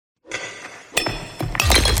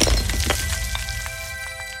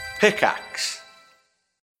Pickaxe.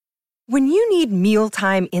 When you need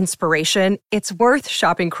mealtime inspiration, it's worth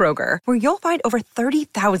shopping Kroger, where you'll find over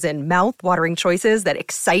 30,000 mouth-watering choices that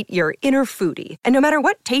excite your inner foodie. And no matter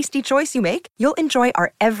what tasty choice you make, you'll enjoy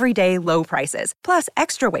our everyday low prices, plus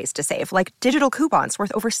extra ways to save, like digital coupons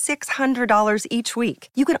worth over $600 each week.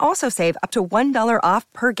 You can also save up to $1 off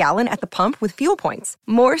per gallon at the pump with fuel points.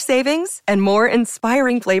 More savings and more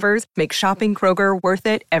inspiring flavors make shopping Kroger worth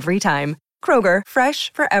it every time. Kroger,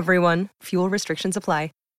 fresh for everyone. Fuel restrictions apply.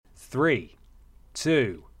 3,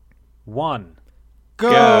 2, 1,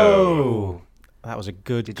 go! That was a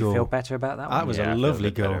good Did goal. you feel better about that one? That was a lovely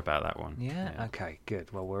better goal. about that one. Yeah, okay,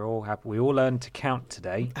 good. Well, we're all happy. We all learned to count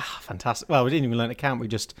today. Fantastic. Well, we didn't even learn to count. We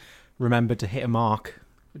just remembered to hit a mark,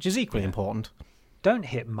 which is equally important. Don't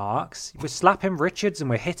hit marks. We're slapping Richards and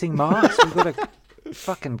we're hitting marks. We've got to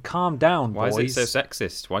fucking calm down, Why boys. is it so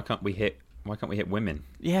sexist? Why can't we hit women?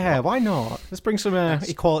 Yeah, why not? Let's bring some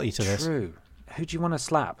equality to this. True. Who do you want to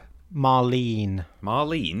slap? Marlene.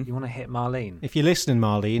 Marlene? You want to hit Marlene? If you're listening,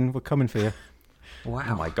 Marlene, we're coming for you. Wow.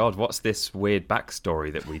 Oh my god, what's this weird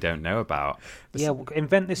backstory that we don't know about? Yeah,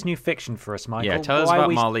 invent this new fiction for us, Michael. Yeah, tell us about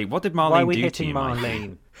Marlene. What did Marlene why are we do hitting to you,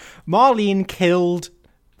 Marlene? Marlene killed...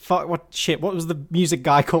 What was the music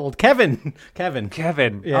guy called? Kevin.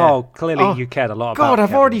 Kevin. Yeah. Oh, clearly you cared a lot about God, I've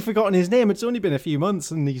Kevin. already forgotten his name. It's only been a few months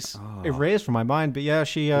and he's erased from my mind. But yeah,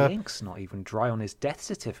 she... The ink's not even dry on his death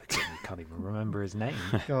certificate. You can't even remember his name.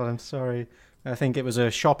 God, I'm sorry. I think it was a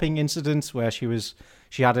shopping incident where she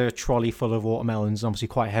had a trolley full of watermelons, obviously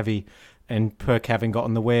quite heavy, and poor Kevin got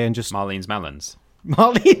in the way and just... Marlene's melons.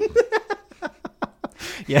 Marlene...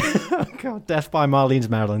 Yeah, oh God, death by Marlene's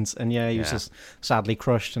melons. And yeah, he was just sadly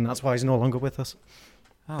crushed, and that's why he's no longer with us.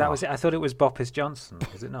 That was it. I thought it was Boppis Johnson.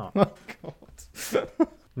 Was it not? Oh, God.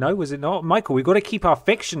 No, was it not? Michael, we've got to keep our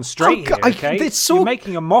fiction straight Oh, here, God, okay? it's so... You're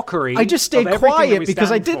making a mockery. I just stayed of everything that quiet we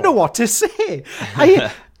because I stand didn't for. know what to say.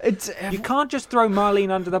 You can't just throw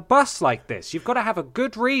Marlene under the bus like this. You've got to have a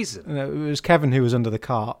good reason. It was Kevin who was under the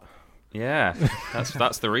cart. Yeah,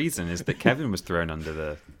 that's the reason, is that Kevin was thrown under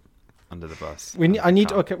the bus.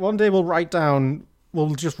 Okay, one day we'll write down,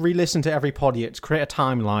 we'll just re-listen to every Podiots, create a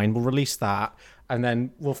timeline, we'll release that, and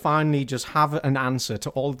then we'll finally just have an answer to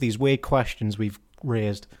all of these weird questions we've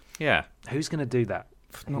raised. Yeah. Who's going to do that?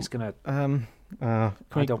 Who's going to... I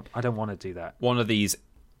don't want to do that. One of the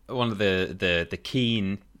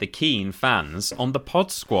keen fans on the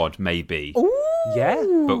Pod Squad, maybe. Ooh.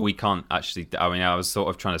 Yeah? But we can't actually... I mean, I was sort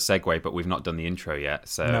of trying to segue, but we've not done the intro yet,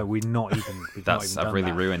 so... No, we've not even I've really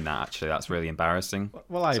done that. ruined that, actually. That's really embarrassing.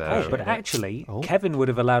 Well, I appreciate But it. actually, Kevin would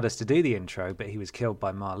have allowed us to do the intro, but he was killed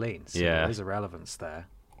by Marlene. So Yeah. there's a relevance there.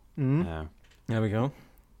 Yeah. There we go.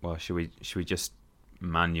 Well, should we just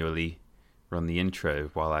manually run the intro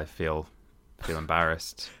while I feel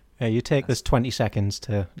embarrassed? Yeah, you take this 20 seconds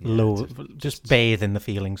to just bathe in the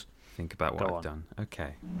feelings. Think about what Go I've on. done.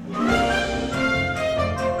 Okay.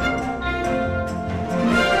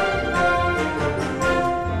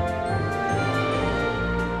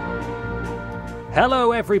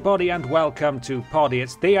 Hello, everybody, and welcome to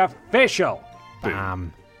Podiots, the official.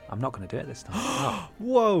 Bam. I'm not going to do it this time. No,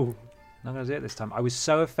 Whoa. not going to do it this time. I was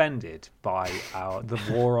so offended by the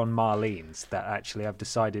war on Marlene's that actually I've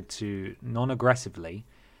decided to non-aggressively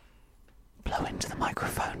blow into the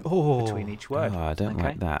microphone between each word. Oh, I don't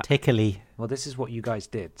like that. Tickly. Well, this is what you guys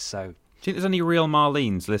did, so... Do you think there's any real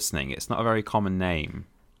Marlenes listening? It's not a very common name.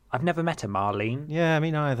 I've never met a Marlene. Yeah,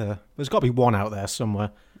 me neither. There's got to be one out there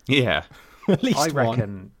somewhere. Yeah. At least I one.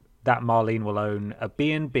 reckon that Marlene will own a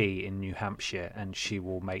B&B in New Hampshire and she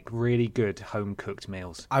will make really good home-cooked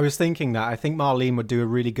meals. I was thinking that. I think Marlene would do a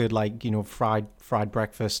really good, fried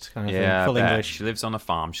breakfast kind of thing. Full I bet. English. She lives on a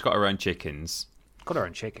farm. She's got her own chickens. Got her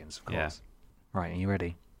own chickens, of course. Yeah. Right, are you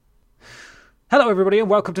ready? Hello, everybody, and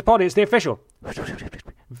welcome to Podiots, the official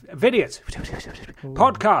Vidiots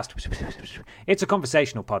podcast. It's a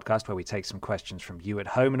conversational podcast where we take some questions from you at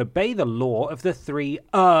home and obey the law of the three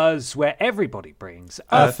Us, where everybody brings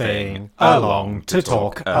A thing along to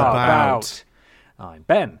talk about. I'm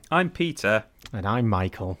Ben. I'm Peter. And I'm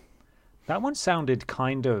Michael. That one sounded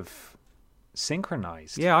kind of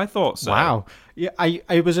synchronized. Yeah, I thought so. Wow. Yeah,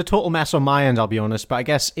 it was a total mess on my end, I'll be honest. But I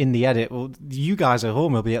guess in the edit, you guys at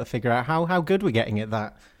home will be able to figure out how good we're getting at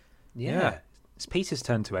that. Yeah. It's Peter's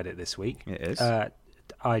turn to edit this week. It is.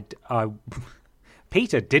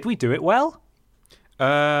 Peter, did we do it well?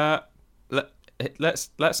 Let's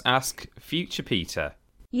ask future Peter.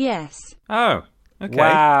 Yes. Oh, okay.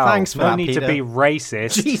 Wow. Thanks for no that, need Peter. to be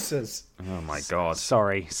racist. Jesus. Oh my God.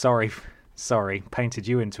 Sorry. Painted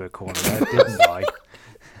you into a corner there, didn't I?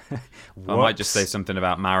 I might just say something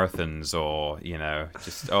about marathons or,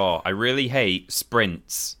 I really hate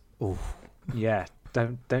sprints. Oh, Yeah,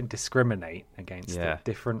 don't discriminate against Yeah. the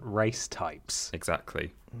different race types.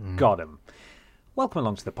 Exactly. Got 'em. Welcome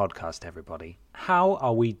along to the podcast, everybody. How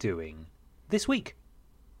are we doing this week?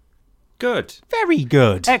 Good. very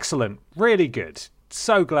good. Excellent. Really good.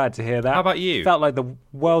 So glad to hear that. How about you? Felt like the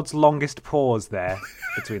world's longest pause there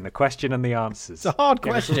between the question and the answers. It's a hard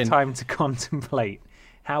Gave us some question. time to contemplate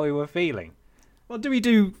how we were feeling. Well, do we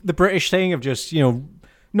do the British thing of just,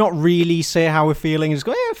 not really say how we're feeling and just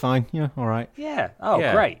go, yeah, fine, yeah, all right. Yeah. Oh,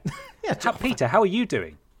 Yeah. great. Peter, how are you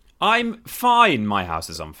doing? I'm fine. My house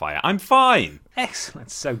is on fire. I'm fine. Excellent.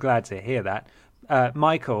 So glad to hear that.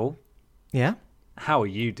 Michael, Yeah? how are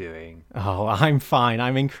you doing? Oh, I'm fine.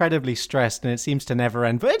 I'm incredibly stressed and it seems to never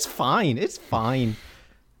end, but it's fine. It's fine.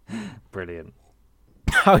 Brilliant.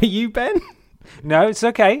 How are you, Ben? No, it's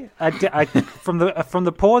okay. From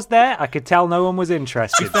the pause there, I could tell no one was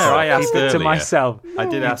interested. fair, so I I'll asked keep it to earlier. myself. I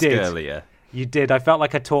did You ask earlier. You did. I felt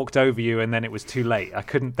like I talked over you, and then it was too late. I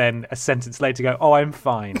couldn't then a sentence later go, "Oh, I'm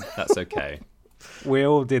fine." That's okay. We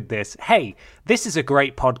all did this. Hey, this is a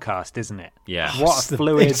great podcast, isn't it? Yeah. What a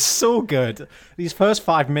fluid. It's so good. These first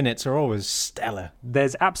 5 minutes are always stellar.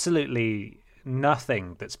 There's absolutely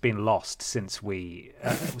nothing that's been lost since we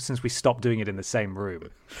stopped doing it in the same room.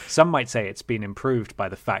 Some might say it's been improved by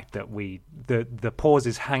the fact that the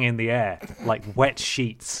pauses hang in the air like wet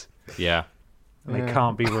sheets. Yeah. And they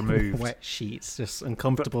can't be removed. Wet sheets, just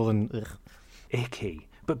uncomfortable and ugh. Icky.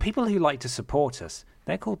 But people who like to support us,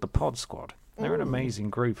 they're called the Pod Squad. They're an amazing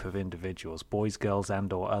group of individuals, boys, girls,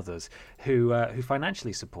 and or others, who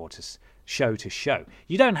financially support us show to show.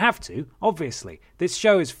 You don't have to, obviously. This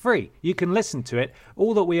show is free. You can listen to it.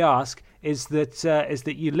 All that we ask is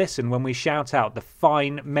that you listen when we shout out the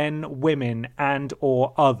fine men, women, and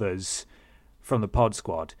or others from the Pod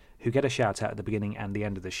Squad who get a shout out at the beginning and the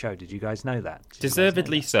end of the show. Did you guys know that?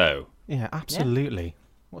 Deservedly so. Yeah, absolutely.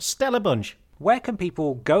 What stellar bunch. Where can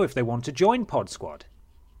people go if they want to join Pod Squad?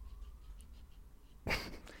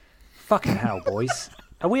 Fucking hell, boys.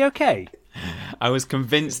 Are we okay? I was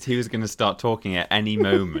convinced he was going to start talking at any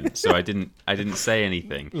moment, so I didn't say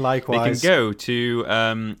anything. Likewise. They can go to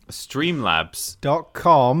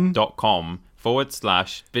streamlabs.com .com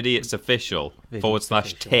 /Podiotsofficial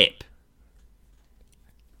 /tip.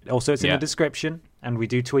 Also, it's in Yeah. the description, and we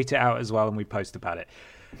do tweet it out as well, and we post about it.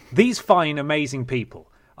 These fine, amazing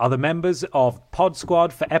people are the members of Pod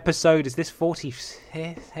Squad for episode, is this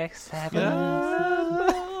 46?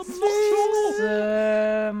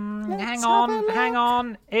 Hang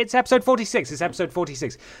on. It's episode 46. It's episode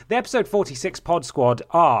 46. The episode 46 Pod Squad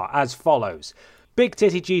are as follows. Big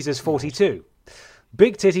Titty Jesus 42.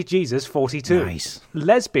 Big Titty Jesus 42. Nice.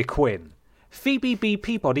 Lesbiquin. Phoebe B.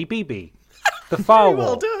 Peabody BB. The Firewall.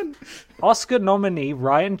 Well done. Oscar nominee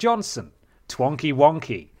Ryan Johnson. Twonky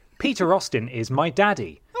Wonky. Peter Austin is my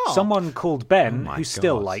daddy. Someone called Ben my who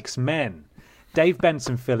still God. likes men. Dave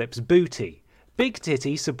Benson Phillips Booty. Big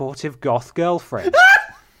titty supportive goth girlfriend.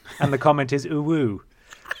 And the comment is ooh.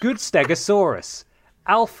 Good Stegosaurus.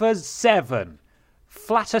 Alpha 7.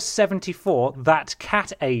 Flatter 74, that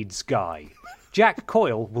cat AIDS guy. Jack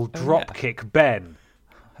Coyle will drop kick Ben.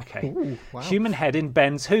 Okay. Ooh, wow. Human head in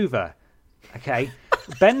Ben's Hoover. Okay.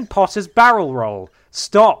 Ben Potter's barrel roll.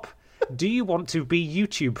 Stop. Do you want to be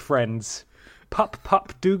YouTube friends? Pup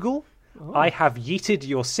Dougal. I have yeeted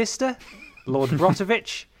your sister. Lord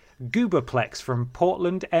Brotovich. Gooberplex from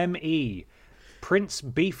Portland ME. Prince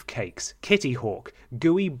Beefcakes. Kitty Hawk.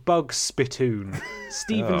 Gooey Bug Spittoon.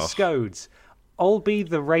 Stephen Scodes. Olby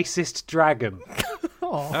the Racist Dragon.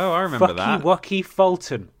 Oh, I remember Fucky that. Wucky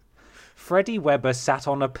Fulton. Freddie Weber sat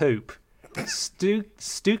on a poop.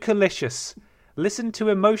 Stukalicious. Listen to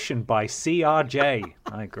Emotion by CRJ.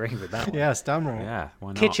 I agree with that one. Yes, damn right. Yeah, why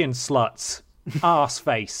not? Kitchen Sluts.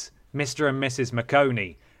 Arseface. Mr. and Mrs.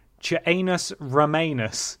 McConey. Chianus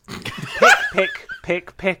Romanus.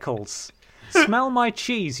 Pick Pickles. Smell my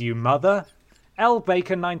cheese, you mother. L.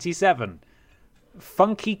 Baker 97.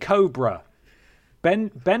 Funky Cobra.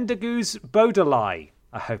 Bendigoos Baudelaire.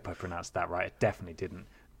 I hope I pronounced that right. I definitely didn't.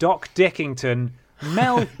 Doc Dickington.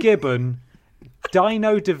 Mel Gibbon.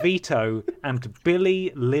 Dino DeVito. And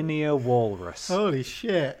Billy Linear Walrus. Holy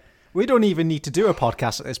shit. We don't even need to do a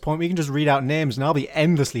podcast at this point. We can just read out names and I'll be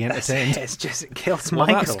endlessly entertained. It kills Well,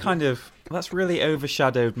 Michael. that's really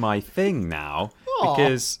overshadowed my thing now,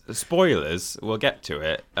 because spoilers, we'll get to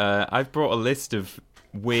it. I've brought a list of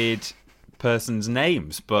weird person's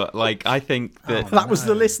names, but like I think that That was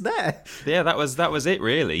the list there. yeah, that was it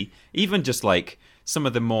really. Even just like some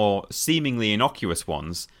of the more seemingly innocuous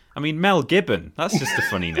ones. I mean, Mel Gibbon, that's just a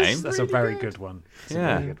funny name. That's a very good one. It's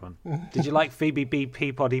Yeah. a very good one. Did you like Phoebe B.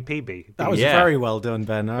 Peabody PB? That was Yeah. very well done,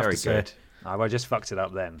 Ben. I have Very to say. good. I just fucked it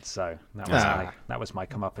up then, so that was my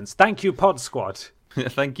comeuppance. Thank you, Pod Squad.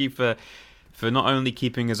 Thank you for not only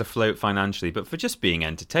keeping us afloat financially, but for just being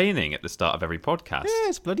entertaining at the start of every podcast. Yeah,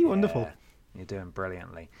 it's bloody wonderful. You're doing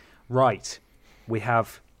brilliantly. Right, we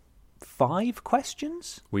have 5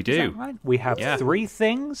 questions. We do. Is that right? We have 3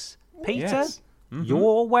 things. Peter, Yes. Mm-hmm.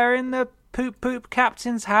 you're wearing the poop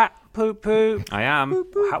captain's hat. Poop. I am.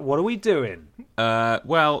 What are we doing?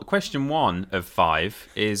 Well, question 1 of 5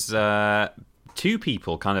 is 2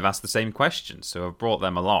 people kind of asked the same question, so I've brought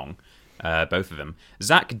them along, both of them.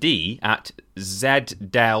 Zach D at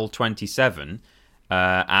ZDell27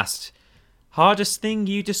 asked, hardest thing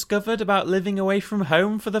you discovered about living away from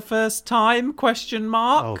home for the first time? ?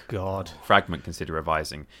 Oh, God. Fragment, consider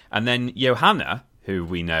revising. And then Johanna, who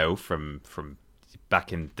we know from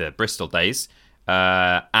back in the Bristol days,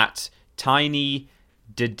 at Tiny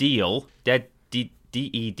Dediel,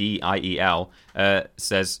 Dediel,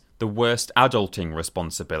 says the worst adulting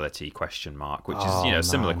responsibility? ? Which is a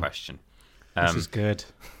similar question. This is good.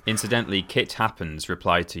 Incidentally, Kit Happens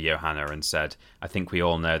replied to Johanna and said, I think we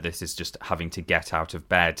all know this is just having to get out of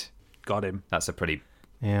bed. Got him. That's a pretty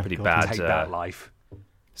God, bad... Take that life.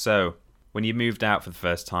 So, when you moved out for the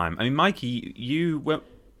first time... I mean, Mikey, you went...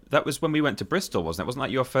 That was when we went to Bristol, wasn't it? Wasn't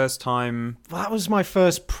that your first time? That was my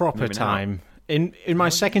first proper time. In my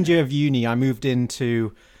second year of uni, I moved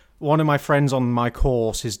into one of my friends on my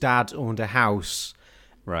course. His dad owned a house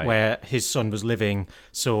where his son was living,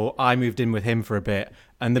 so I moved in with him for a bit.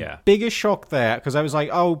 And the biggest shock there, because I was like,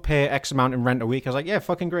 oh, pay X amount in rent a week. I was like, yeah,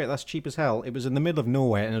 fucking great, that's cheap as hell. It was in the middle of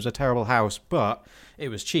nowhere, and it was a terrible house, but it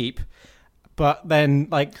was cheap. But then,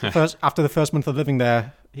 like, after the first month of living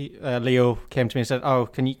there, Leo came to me and said, "Oh,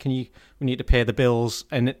 we need to pay the bills,"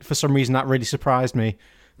 and for some reason that really surprised me.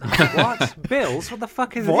 What? Bills? What the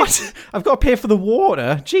fuck is what? I've got to pay for the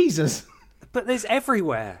water. Jesus! But there's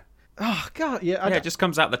everywhere. Oh God! Yeah, it just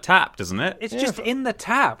comes out the tap, doesn't it? It's just in the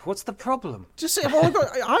tap. What's the problem?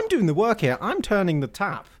 I'm doing the work here. I'm turning the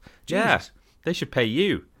tap. Jesus. Yeah, they should pay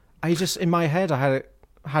you. I just in my head I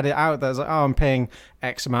had it out there. I was like, oh, I'm paying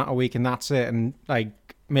X amount a week, and that's it. And like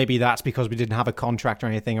maybe that's because we didn't have a contract or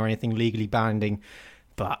anything legally binding,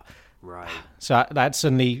 but so that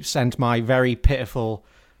suddenly sent my very pitiful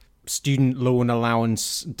student loan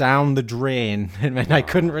allowance down the drain. It meant I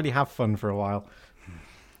couldn't really have fun for a while.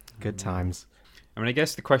 Good times. I mean, I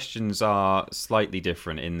guess the questions are slightly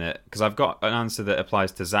different in that, because I've got an answer that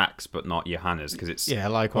applies to Zach's but not Johanna's, because it's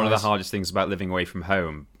one of the hardest things about living away from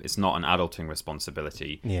home. It's not an adulting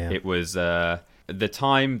responsibility. Yeah. It was the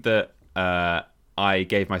time that I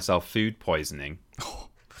gave myself food poisoning.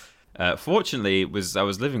 Fortunately, I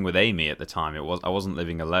was living with Amy at the time. I wasn't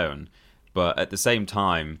living alone, but at the same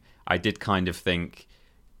time, I did kind of think,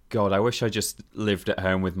 God, I wish I just lived at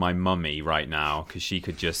home with my mummy right now, because she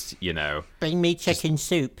could just, bring me chicken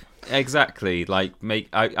soup. Exactly. Like,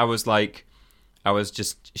 I was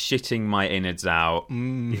just shitting my innards out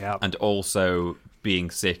and also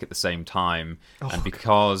being sick at the same time. And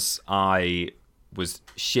because I was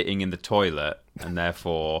shitting in the toilet and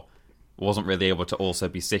therefore wasn't really able to also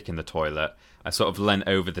be sick in the toilet, I sort of leant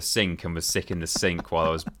over the sink and was sick in the sink while I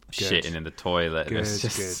was shitting in the toilet. Good.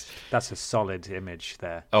 That's a solid image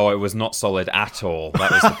there. Oh, it was not solid at all.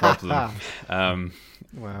 That was the problem.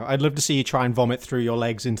 Wow, I'd love to see you try and vomit through your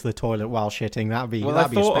legs into the toilet while shitting. That'd be I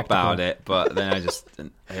thought about it, but then I just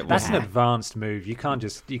that's an advanced move. You can't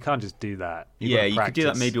just do that. You could do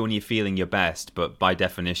that maybe when you're feeling your best, but by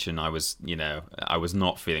definition, I was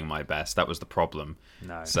not feeling my best. That was the problem.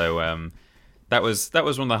 No. So that was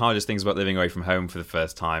one of the hardest things about living away from home for the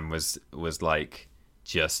first time was like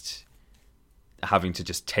just having to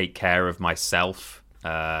just take care of myself.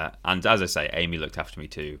 And as I say, Amy looked after me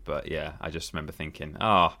too. But yeah, I just remember thinking,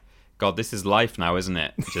 oh, God, this is life now, isn't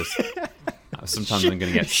it? Just sometimes I'm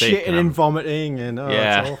going to get sick. Shitting and vomiting. And,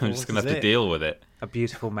 yeah, it's awful. I'm just going to have to deal with it. A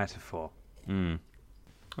beautiful metaphor. What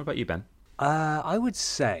about you, Ben? I would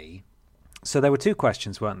say, so there were 2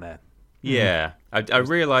 questions, weren't there? Yeah, I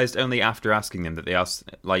realised only after asking them that they asked,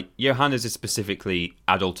 like, Johanna's is specifically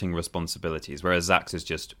adulting responsibilities, whereas Zach's is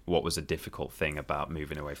just what was a difficult thing about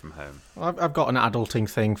moving away from home. Well, I've got an adulting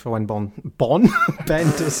thing for when Ben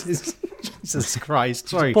does his... Jesus Christ,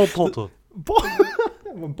 sorry. When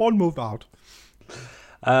Bon moved out.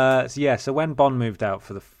 So when Bon moved out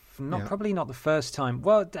for probably not the first time.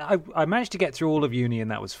 Well, I managed to get through all of uni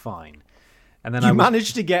and that was fine. And then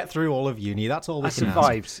managed to get through all of uni. That's all we can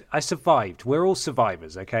ask. I survived. We're all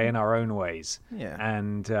survivors, okay, in our own ways. Yeah.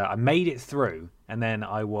 And I made it through. And then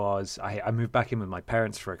I moved back in with my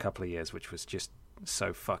parents for a couple of years, which was just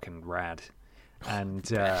so fucking rad. And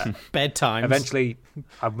bedtime. Eventually,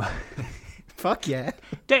 Fuck yeah.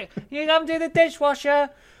 You come do the dishwasher?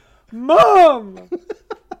 Mum!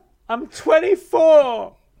 I'm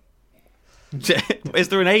 24! Is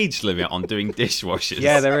there an age limit on doing dishwashers?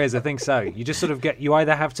 Yeah, there is. I think so. You just sort of you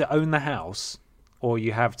either have to own the house or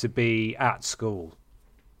you have to be at school.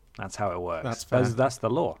 That's how it works. That's fair. That's the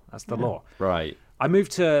law. That's the law. Right. I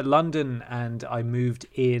moved to London and I moved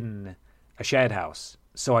in a shared house.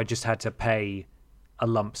 So I just had to pay a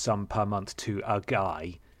lump sum per month to a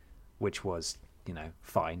guy, which was,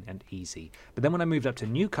 fine and easy. But then when I moved up to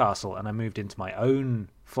Newcastle and I moved into my own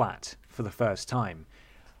flat for the first time,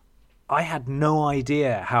 I had no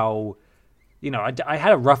idea how, I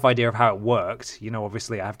had a rough idea of how it worked.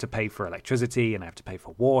 Obviously I have to pay for electricity and I have to pay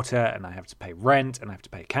for water and I have to pay rent and I have to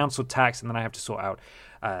pay council tax and then I have to sort out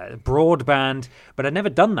broadband. But I'd never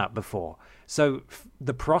done that before. So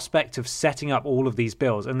the prospect of setting up all of these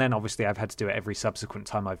bills, and then obviously I've had to do it every subsequent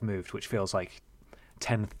time I've moved, which feels like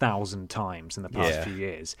 10,000 times in the past few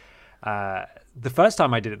years. The first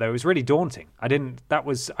time I did it, though, it was really daunting. I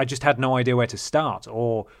just had no idea where to start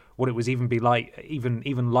or what it was even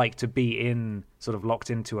like to be in sort of locked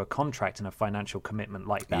into a contract and a financial commitment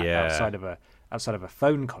like that outside of a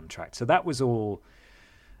phone contract. So that was all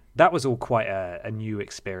quite a new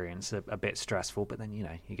experience, a bit stressful, but then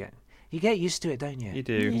you get used to it, don't you? You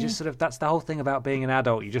do. You just sort of, that's the whole thing about being an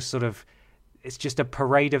adult. You just sort of, it's just a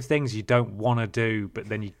parade of things you don't want to do, but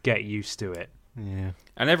then you get used to it. Yeah.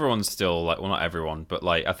 And everyone's still not everyone, but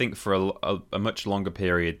I think for a much longer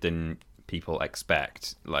period than people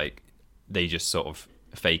expect, they just sort of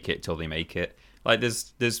fake it till they make it.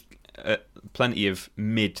 There's plenty of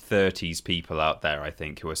mid-30s people out there, I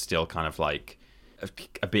think, who are still kind of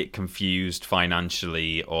a bit confused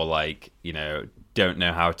financially or don't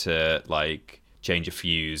know how to change a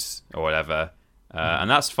fuse or whatever. And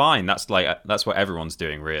that's fine. That's what everyone's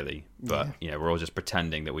doing, really. But we're all just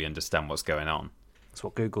pretending that we understand what's going on. That's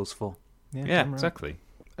what Google's for. Yeah, exactly.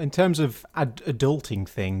 In terms of adulting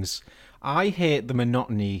things, I hate the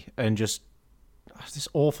monotony and just this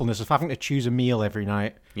awfulness of having to choose a meal every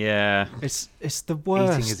night. Yeah, it's the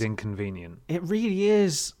worst. Eating is inconvenient. It really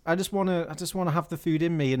is. I just want to have the food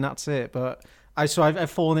in me and that's it. But I've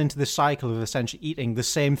fallen into this cycle of essentially eating the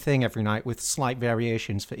same thing every night with slight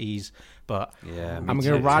variations for ease. But I'm going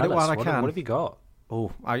to ride it while I can. What have you got?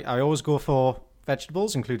 Oh, I always go for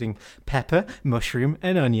vegetables, including pepper, mushroom,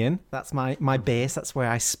 and onion. That's my base. That's where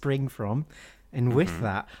I spring from. And with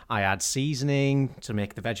that, I add seasoning to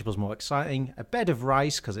make the vegetables more exciting, a bed of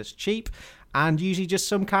rice because it's cheap, and usually just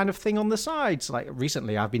some kind of thing on the sides.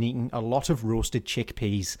 Recently, I've been eating a lot of roasted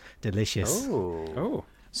chickpeas. Delicious. Oh.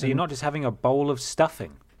 So you're not just having a bowl of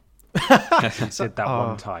stuffing? You said that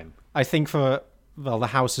one time. I think for the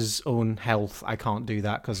house's own health, I can't do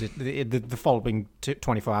that because the following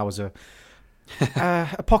 24 hours are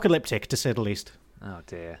apocalyptic, to say the least. Oh,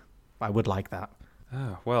 dear. I would like that.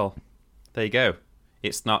 Oh, well, there you go.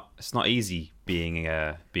 It's not easy being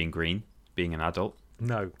green, being an adult.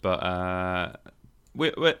 No. But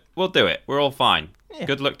we'll do it. We're all fine. Yeah.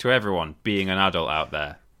 Good luck to everyone being an adult out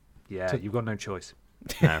there. Yeah, you've got no choice.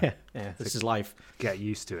 No. Yeah, this is life. Get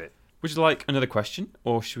used to it. Would you like another question,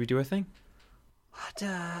 or should we do a thing?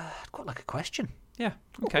 I'd quite like a question. Yeah,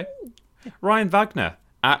 okay. Yeah. Ryan Wagner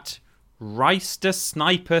at Reister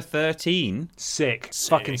Sniper 13. Sick.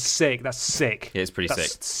 Fucking sick. That's sick. Yeah, it's pretty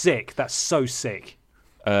sick. Sick. That's so sick.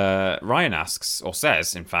 Ryan asks, or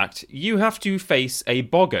says, in fact, you have to face a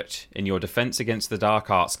boggart in your Defense Against the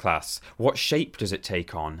Dark Arts class. What shape does it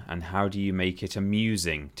take on, and how do you make it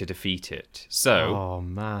amusing to defeat it? So, oh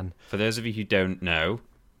man, for those of you who don't know,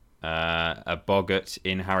 a boggart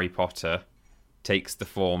in Harry Potter takes the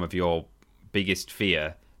form of your biggest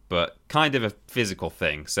fear, but kind of a physical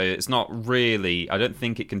thing. So it's not really, I don't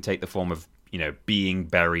think it can take the form of, being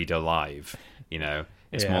buried alive.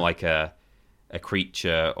 It's more like a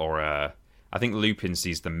creature or I think Lupin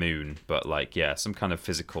sees the moon, but some kind of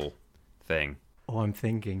physical thing. Oh, I'm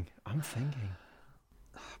thinking.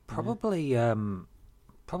 Probably an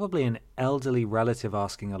elderly relative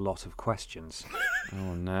asking a lot of questions.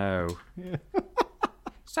 Oh no. Yeah.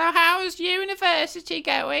 So how's university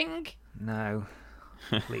going? No.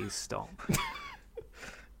 Please stop.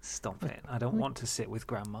 Stop it. I don't want to sit with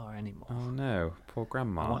Grandma anymore. Oh no, poor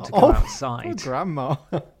Grandma. I want to go outside. Poor Grandma.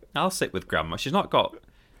 I'll sit with Grandma. She's not got...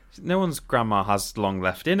 No one's grandma has long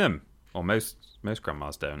left in them. Or most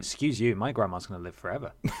grandmas don't. Excuse you, my grandma's going to live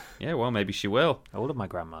forever. Yeah, well, maybe she will. All of my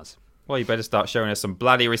grandmas. Well, you better start showing us some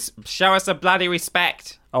bloody... Show us some bloody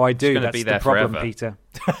respect. Oh, I do. She's gonna That's be there the problem, forever. Peter.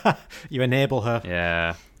 You enable her.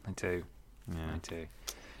 Yeah. I do. Yeah. I do.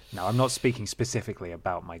 No, I'm not speaking specifically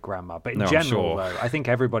about my grandma, but in No, I'm general, sure. though, I think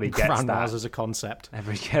everybody gets Grandmas that. as a concept.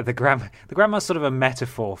 The grandma's sort of a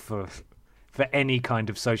metaphor for any kind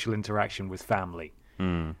of social interaction with family.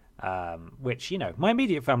 Which, my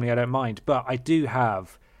immediate family I don't mind, but I do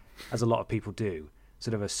have, as a lot of people do,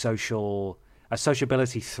 sort of a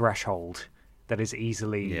sociability threshold that is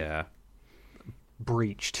easily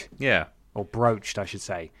breached. Yeah. Or broached, I should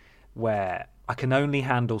say, where I can only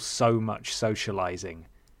handle so much socializing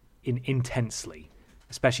intensely,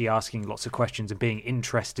 especially asking lots of questions and being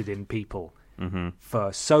interested in people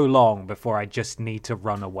for so long before I just need to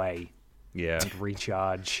run away and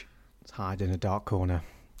recharge. Let's hide in a dark corner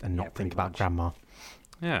and not think about grandma.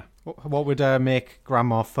 Yeah. What would make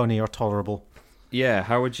grandma funny or tolerable? Yeah,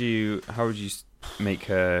 how would you make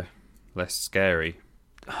her less scary?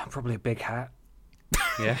 Probably a big hat.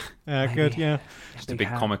 Yeah. Good, yeah. Just a big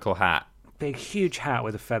comical hat. Big, huge hat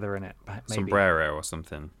with a feather in it. Maybe. Sombrero or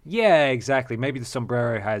something. Yeah, exactly. Maybe the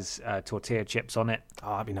sombrero has tortilla chips on it.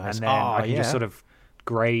 Oh, that'd be nice. And then I can just sort of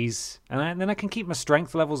graze. And then I can keep my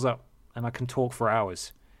strength levels up. And I can talk for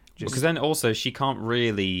hours. Because then also she can't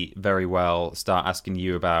really very well start asking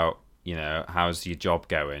you about, how's your job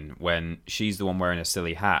going when she's the one wearing a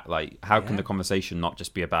silly hat. Like, how can the conversation not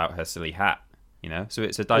just be about her silly hat? So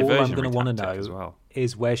it's a diversion. All I'm going to want to know as well.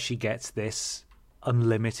 is where she gets this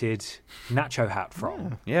unlimited Nacho hat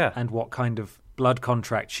from. Yeah. And what kind of blood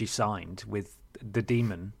contract she signed with the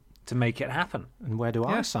demon to make it happen. And where do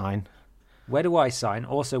I sign? Where do I sign?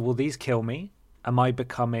 Also, will these kill me? Am I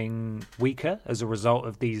becoming weaker as a result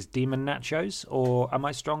of these demon nachos, or am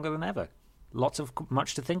I stronger than ever?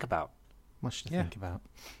 Much to think about. Much to think about.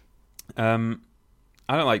 I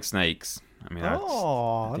don't like snakes. I mean, I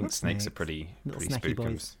think snakes snakes are pretty snacky spookums.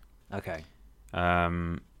 boys. Okay.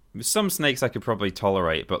 Some snakes I could probably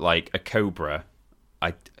tolerate, but like a cobra,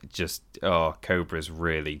 cobras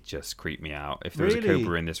really just creep me out. If there was a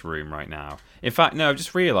cobra in this room right now. In fact, no, I've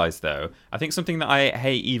just realised though, I think something that I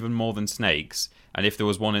hate even more than snakes, and if there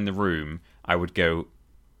was one in the room, I would go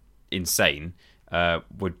insane,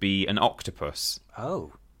 would be an octopus.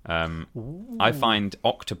 Oh. I find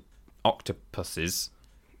octopuses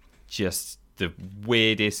just the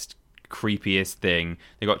weirdest, creepiest thing.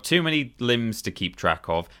 They've got too many limbs to keep track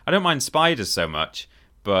of. I don't mind spiders so much,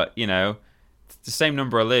 but, the same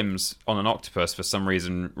number of limbs on an octopus for some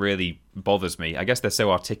reason really bothers me. I guess they're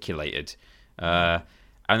so articulated. And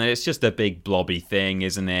it's just a big blobby thing,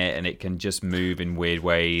 isn't it? And it can just move in weird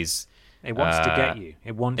ways. It wants to get you.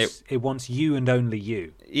 It wants you and only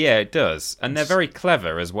you. Yeah, it does. And they're very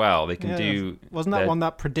clever as well. They can do... Wasn't that one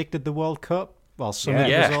that predicted the World Cup? Well, some of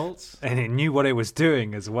the results. And it knew what it was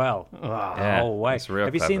doing as well. The whole way.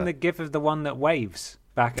 Have you seen the gif of the one that waves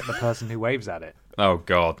back at the person who waves at it? Oh,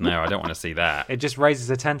 God, no, I don't want to see that. It just raises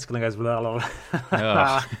a tentacle and goes, blah, blah,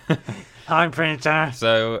 blah. I'm Printer.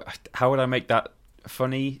 So, how would I make that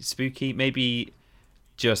funny, spooky? Maybe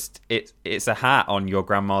just it's a hat on your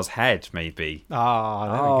grandma's head, maybe.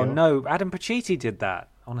 Oh, no. Adam Pacitti did that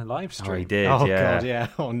on a live stream. Oh, he did, Oh, yeah. God, yeah.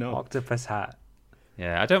 Oh, no. Octopus hat.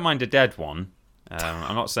 Yeah, I don't mind a dead one.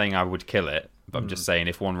 I'm not saying I would kill it, but I'm just saying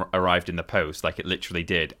if one arrived in the post, like it literally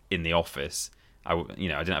did in the office, I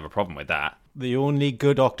didn't have a problem with that. The only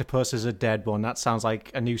good octopus is a dead one. That sounds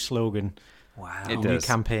like a new slogan. Wow. It New does.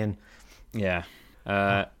 campaign. Yeah.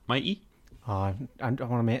 Mikey? I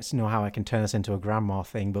want to know how I can turn this into a grandma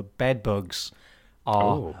thing, but bed bugs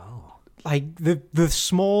are like the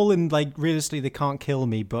small and like realistically they can't kill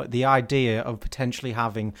me, but the idea of potentially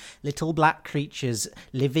having little black creatures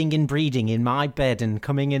living and breeding in my bed and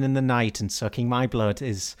coming in the night and sucking my blood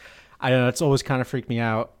is, I don't know, it's always kind of freaked me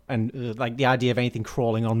out. And like the idea of anything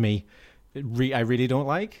crawling on me, I really don't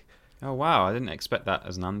like. Oh, wow. I didn't expect that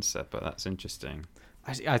as an answer, but that's interesting.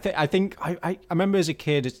 I remember as a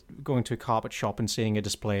kid going to a carpet shop and seeing a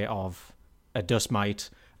display of a dust mite,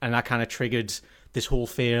 and that kind of triggered this whole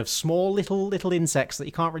fear of small little insects that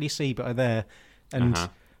you can't really see but are there. And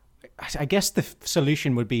I guess the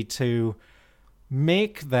solution would be to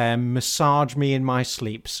make them massage me in my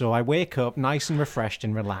sleep, so I wake up nice and refreshed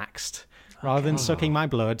and relaxed. Rather than sucking my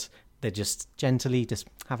blood, they just gently just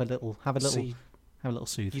have a little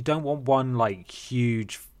soothe. You don't want one like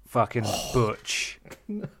huge fucking butch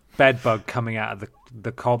bed bug coming out of the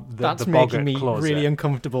That's boggart making me closet. really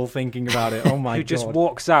uncomfortable thinking about it. Oh my Who God. just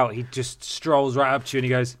walks out, he just strolls right up to you and he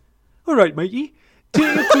goes, "All right, matey,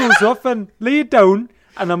 take your clothes off and lay it down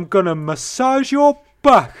and I'm going to massage your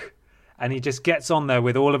back." And he just gets on there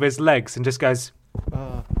with all of his legs and just goes...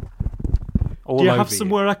 Do you have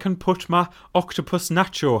somewhere I can put my octopus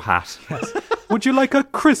nacho hat? Yes. Would you like a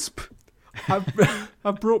crisp?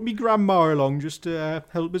 I've brought me grandma along just to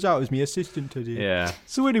help us out as my assistant today. Yeah.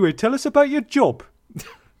 So anyway, tell us about your job.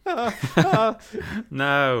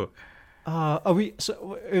 No. Are we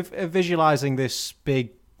if visualizing this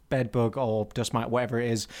big bed bug or dust mite, whatever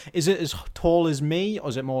it is it as tall as me, or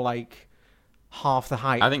is it more like half the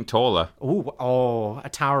height? I think taller. A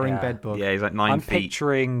towering bed bug. Yeah, he's like 9 I'm feet.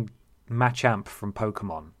 picturing Machamp from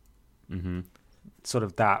Pokemon. Mm-hmm. Sort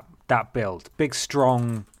of that build, big,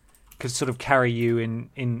 strong, could sort of carry you in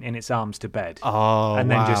its arms to bed. Oh, and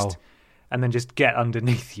wow. then just get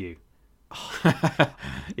underneath you.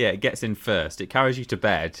 Yeah, it gets in first. It carries you to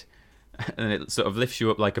bed, and it sort of lifts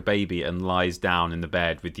you up like a baby and lies down in the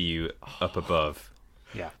bed with you up above.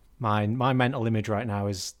 Yeah. My mental image right now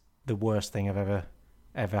is the worst thing I've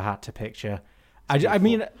ever had to picture. I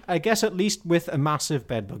mean, I guess at least with a massive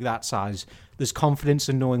bedbug that size, there's confidence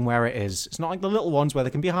in knowing where it is. It's not like the little ones where they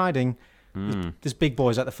can be hiding. There's big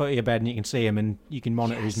boys at the foot of your bed and you can see him and you can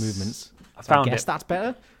monitor his movements. I guess that's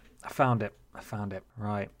better. I found it.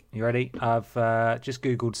 Right. You ready? I've just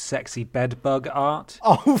Googled sexy bedbug art.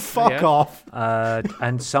 Oh, fuck off.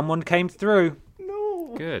 And someone came through.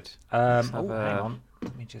 No. Good. Hang on.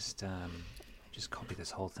 Let me just copy this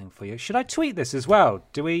whole thing for you. Should I tweet this as well?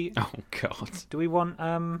 Do we? Oh God. Do we want?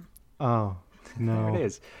 Oh no. There it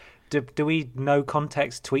is. Do we no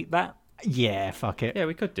context tweet that? Yeah, fuck it. Yeah,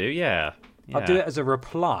 we could do. Yeah. I'll do it as a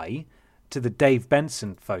reply to the Dave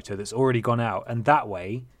Benson photo that's already gone out, and that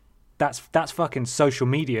way, that's fucking social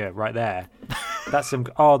media right there. That's some.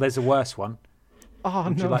 Oh, there's a worse one. Oh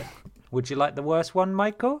no. Would you like the worst one,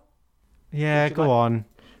 Michael? Yeah, go on.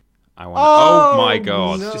 I want. Oh my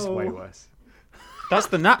God. no. It's just way worse. That's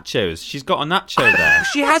the nachos. She's got a nacho there.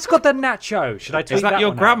 She has got the nacho. Should I tweet Is that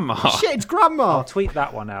your one grandma? Shit, it's grandma. I'll tweet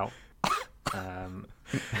that one out. And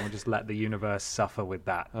we'll just let the universe suffer with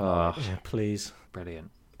that. Oh. Yeah, please. Brilliant.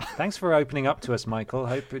 Thanks for opening up to us, Michael.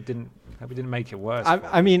 Hope it didn't make it worse.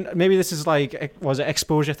 I mean, maybe this is like, was it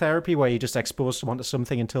exposure therapy where you just expose someone to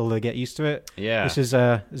something until they get used to it? Yeah. This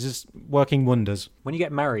is working wonders. When you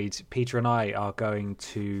get married, Peter and I are going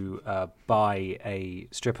to buy a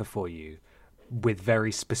stripper for you with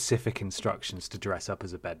very specific instructions to dress up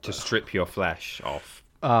as a bedbug. To strip your flesh off.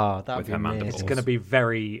 Oh, that would With be her amazing. mandibles. It's going to be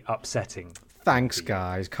very upsetting. Thanks,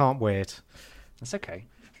 guys. Can't wait. That's okay.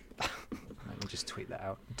 Let me just tweet that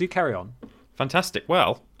out. Do carry on. Fantastic.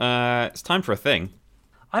 Well, it's time for a thing.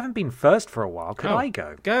 I haven't been first for a while. Could I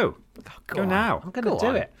go? Go. Go on. now. I'm going to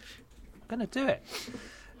do it. I'm going to do it.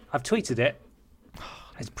 I've tweeted it.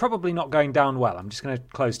 It's probably not going down well. I'm just going to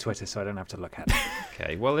close Twitter so I don't have to look at it.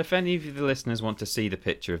 Okay. Well, if any of the listeners want to see the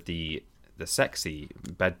picture of the sexy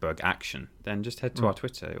bedbug action, then just head to our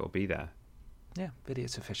Twitter. It will be there. Yeah,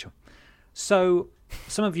 Podiots official. So,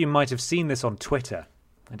 some of you might have seen this on Twitter.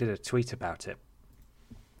 I did a tweet about it.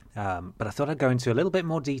 But I thought I'd go into a little bit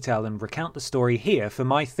more detail and recount the story here for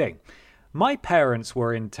my thing. My parents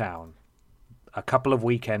were in town a couple of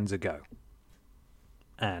weekends ago.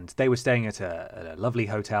 And they were staying at a lovely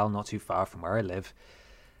hotel not too far from where I live.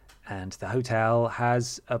 And the hotel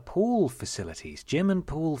has pool facilities, gym and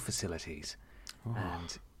pool facilities. Oh.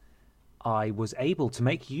 And I was able to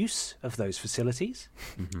make use of those facilities.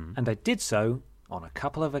 Mm-hmm. And I did so on a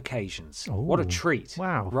couple of occasions. Oh, what a treat.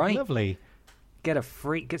 Wow. Right? Lovely. Get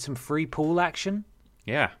some free pool action.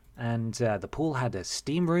 Yeah. And the pool had a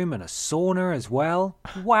steam room and a sauna as well.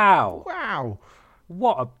 Wow. Wow.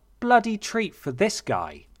 What a bloody treat for this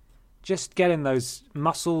guy. Just getting those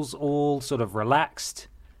muscles all sort of relaxed,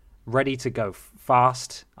 ready to go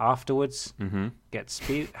fast afterwards. Mm-hmm. Get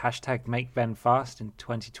speed. # make Ben fast in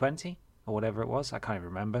 2020 or whatever it was. I can't even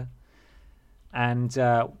remember. And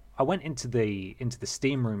I went into the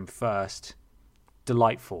steam room first.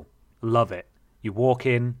 Delightful. Love it. You walk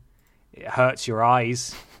in, it hurts your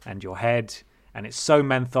eyes and your head, and it's so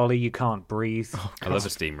mentholy you can't breathe. Oh, I love a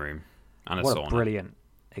steam room and a what sauna. A brilliant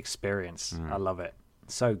experience. I love it.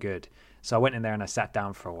 So good. So I went in there and I sat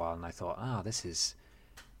down for a while and I thought, this is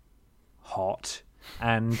hot.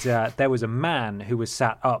 And there was a man who was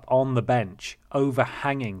sat up on the bench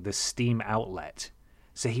overhanging the steam outlet.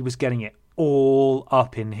 So he was getting it all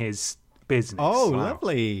up in his business. Oh,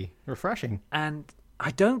 lovely. Refreshing. And I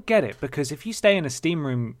don't get it, because if you stay in a steam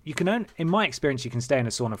room, in my experience, you can stay in a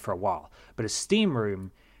sauna for a while. But a steam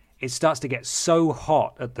room, it starts to get so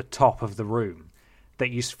hot at the top of the room that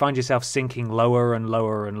you find yourself sinking lower and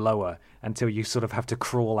lower and lower until you sort of have to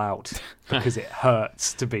crawl out because it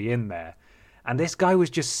hurts to be in there. And this guy was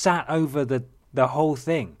just sat over the whole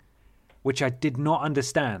thing, which I did not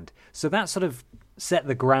understand. So that sort of set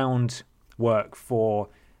the groundwork for,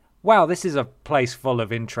 wow, this is a place full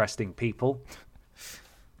of interesting people.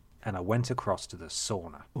 And I went across to the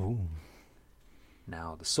sauna. Ooh.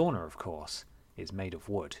 Now, the sauna, of course, is made of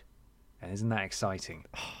wood. And isn't that exciting?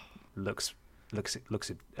 Looks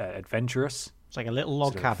adventurous. It's like a little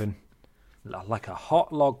log cabin. Like a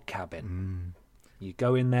hot log cabin. You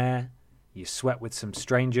go in there, you sweat with some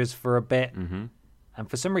strangers for a bit, and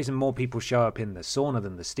for some reason more people show up in the sauna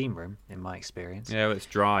than the steam room, in my experience. Yeah, well, it's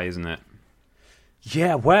dry, isn't it?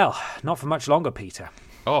 Yeah, well, not for much longer, Peter.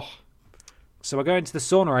 Oh. So I go into the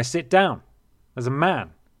sauna, I sit down. There's a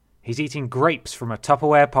man. He's eating grapes from a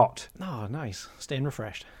Tupperware pot. Oh, nice. Staying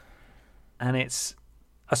refreshed. And it's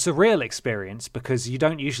a surreal experience because you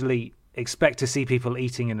don't usually expect to see people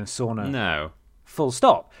eating in a sauna. No. Full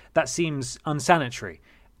stop. That seems unsanitary.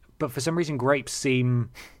 But for some reason, grapes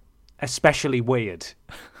seem especially weird.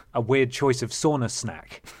 A weird choice of sauna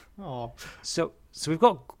snack. Oh. So we've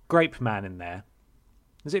got Grape Man in there.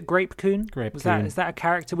 Is it Grape Coon? Grape Coon. Coon. Is that a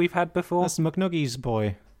character we've had before? That's McNuggies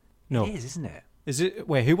boy. No. It is, isn't it? Is it?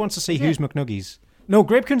 Wait, who wants to see who's McNuggies? No,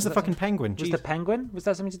 Grape Coon's the fucking penguin. Was Jeez. the penguin? Was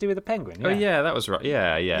that something to do with the penguin? Oh, yeah, that was right.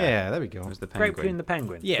 Yeah. Yeah, there we go. It was the Grape penguin. Coon the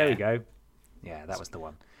penguin. Yeah. There we go. Yeah, that was the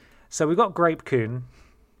one. So we've got Grape Coon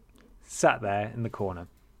sat there in the corner.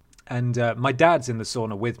 And my dad's in the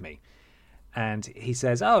sauna with me. And he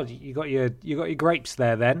says, "Oh, you got your grapes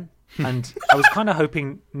there then?" And I was kind of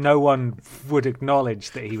hoping no one would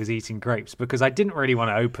acknowledge that he was eating grapes because I didn't really want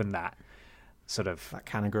to open that sort of That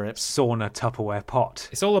can of grapes. sauna Tupperware pot.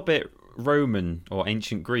 It's all a bit Roman or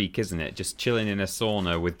ancient Greek, isn't it? Just chilling in a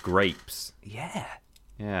sauna with grapes. Yeah.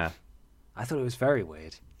 Yeah. I thought it was very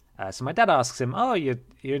weird. So my dad asks him, "Oh, you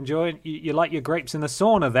like your grapes in the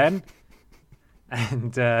sauna then?"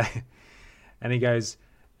 And he goes,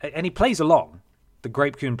 and he plays along. The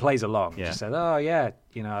Grape Coon plays along. Yeah. He said, "Oh yeah,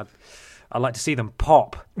 I'd like to see them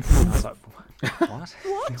pop." And I was like,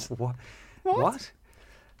 "What? What?"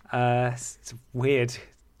 It's a weird,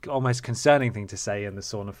 almost concerning thing to say in the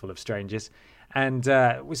sauna full of strangers, and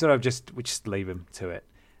we just leave him to it.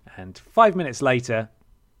 And 5 minutes later,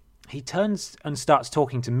 he turns and starts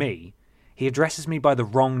talking to me. He addresses me by the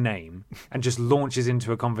wrong name and just launches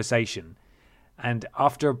into a conversation. And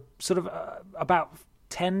after sort of about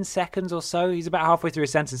 10 seconds or so, he's about halfway through a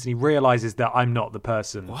sentence and he realizes that I'm not the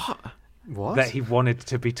person What? that he wanted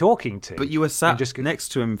to be talking to. But you were sat just next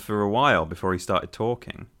to him for a while before he started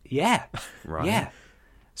talking. Yeah. Right. Yeah.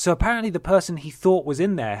 So apparently the person he thought was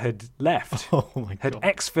in there had left. Oh my had god.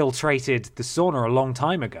 exfiltrated the sauna a long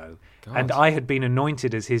time ago. God. And I had been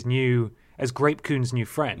anointed as as Grape Coon's new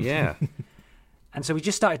friend. Yeah. And so he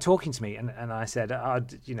just started talking to me, and I said,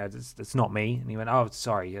 that's not me. And he went, "Oh,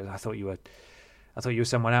 sorry, I thought you were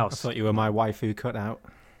someone I else." thought you were my waifu cutout.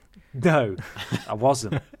 No, I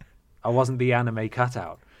wasn't. I wasn't the anime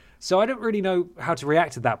cutout. So I don't really know how to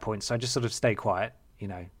react at that point. So I just sort of stay quiet,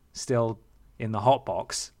 still in the hot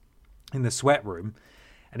box, in the sweat room.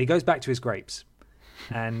 And he goes back to his grapes,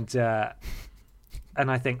 and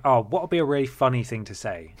I think, oh, what would be a really funny thing to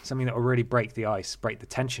say? Something that will really break the ice, break the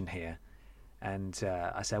tension here. And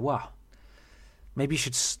I said, "Well, maybe you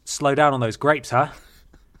should slow down on those grapes, huh?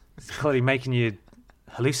 It's clearly making you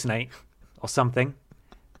hallucinate or something."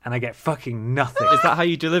 And I get fucking nothing. Is that how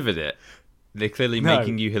you delivered it? They're clearly No.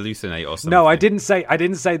 making you hallucinate or something. No, I didn't say that. Yeah,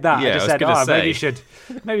 I just I was said, gonna say.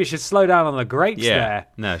 maybe you should slow down on the grapes Yeah. there.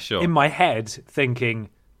 No, sure. In my head,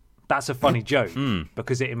 thinking that's a funny joke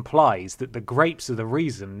because it implies that the grapes are the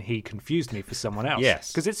reason he confused me for someone else.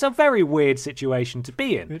 Yes. Because it's a very weird situation to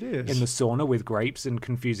be in. It is. In the sauna with grapes and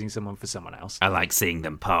confusing someone for someone else. I like seeing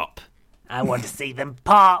them pop. I want to see them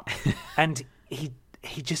pop. And he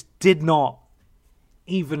just did not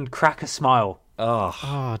even crack a smile.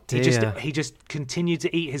 Oh dear. He just continued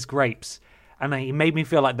to eat his grapes, and he made me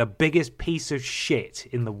feel like the biggest piece of shit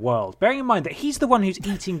in the world. Bearing in mind that he's the one who's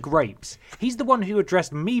eating grapes. He's the one who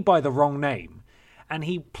addressed me by the wrong name, and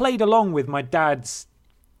he played along with my dad's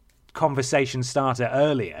conversation starter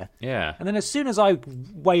earlier. Yeah. And then as soon as I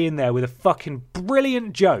weigh in there with a fucking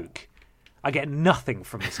brilliant joke, I get nothing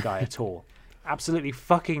from this guy at all. Absolutely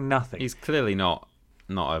fucking nothing. He's clearly not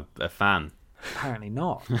a fan. Apparently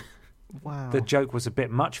not. Wow. The joke was a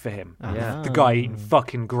bit much for him. Yeah. The guy eating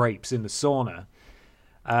fucking grapes in the sauna.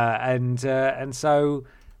 And so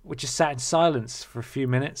we just sat in silence for a few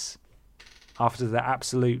minutes after the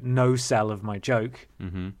absolute no sell of my joke.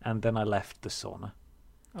 Mm-hmm. And then I left the sauna.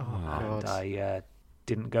 Oh, And God. I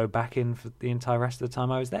didn't go back in for the entire rest of the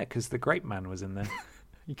time I was there because the grape man was in there.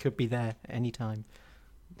 He could be there any time,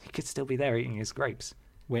 He could still be there eating his grapes.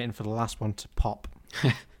 waiting for the last one to pop.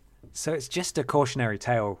 So it's just a cautionary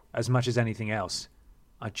tale as much as anything else.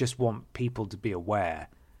 I just want people to be aware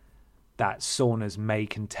that saunas may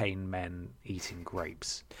contain men eating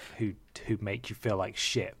grapes who make you feel like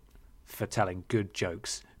shit for telling good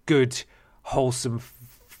jokes. Good, wholesome,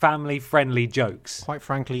 family-friendly jokes. Quite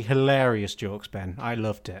frankly, hilarious jokes, Ben. I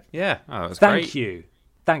loved it. Yeah, oh, it was Thank great. you.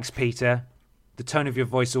 Thanks, Peter. The tone of your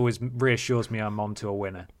voice always reassures me I'm on to a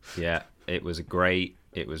winner. Yeah, it was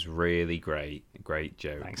really great. Great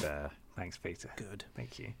joke there. Thanks, Peter. Good.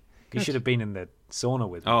 Thank you. You should have been in the sauna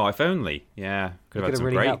with me. Oh, if only. Yeah, could have had some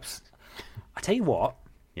really grapes. I tell you what,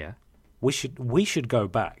 Yeah. we should go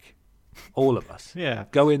back, all of us. Yeah.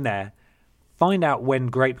 Go in there, find out when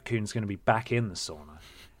Grape Coon's going to be back in the sauna,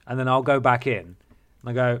 and then I'll go back in and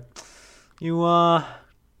I go, you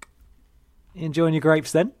enjoying your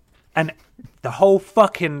grapes then? And the whole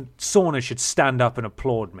fucking sauna should stand up and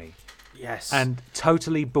applaud me. Yes. And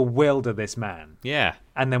totally bewilder this man. Yeah.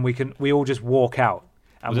 And then we all just walk out.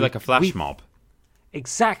 And Was it like a flash mob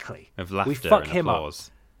Exactly. of laughter we fuck and him applause?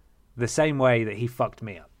 up the same way that he fucked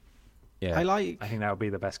me up. Yeah. I think that would be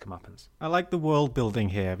the best comeuppance. I like the world building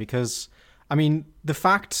here because, I mean, the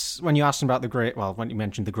facts, when you asked him about when you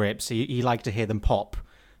mentioned the grapes, he liked to hear them pop.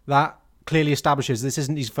 That clearly establishes this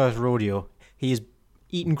isn't his first rodeo. He has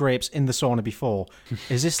eaten grapes in the sauna before.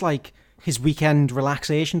 Is this like his weekend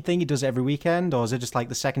relaxation thing he does every weekend, or is it just like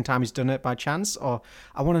the second time he's done it by chance? Or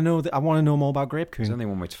I want to know more about Grape Coon. There's only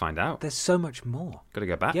one way to find out. There's so much more. Got to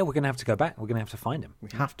go back. Yeah, we're going to have to go back. We're going to have to find him. We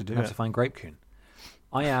have to do We have it. to find Grape Coon.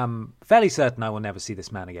 I am fairly certain I will never see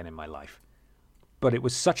this man again in my life. But it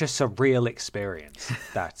was such a surreal experience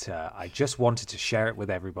that I just wanted to share it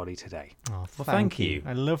with everybody today. Oh, Well, thank you.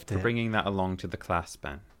 I loved for it. bringing that along to the class,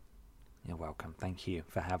 Ben. You're welcome. Thank you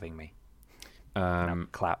for having me. Um, No,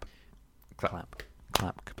 clap. clap. Clap.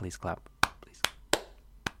 Clap. Please clap. Please.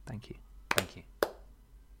 Thank you. Thank you.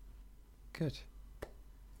 Good.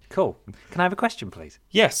 Cool. Can I have a question, please?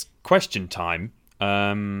 Yes, question time.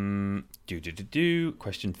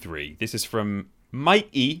 Question 3. This is from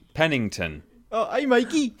Mikey Pennington Oh, hey,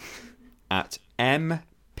 Mikey. at M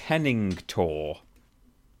Penningtor.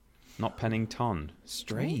 Not Pennington.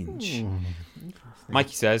 Strange.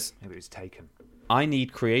 Mikey says, Maybe it was taken. I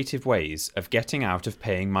need creative ways of getting out of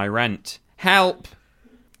paying my rent. Help!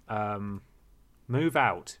 Move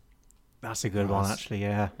out. That's a good one, actually.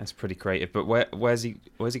 Yeah, That's pretty creative. But where's he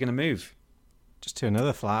going to move? just to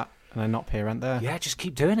another flat and then not pay rent there. Yeah, just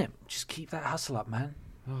keep doing it. Just keep that hustle up, man.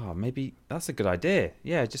 Oh, maybe that's a good idea.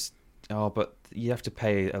 Yeah, but you have to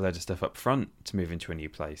pay a load of stuff up front to move into a new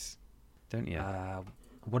place, don't you?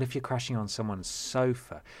 What if you're crashing on someone's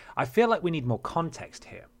sofa? I feel like we need more context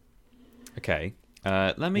here. Okay.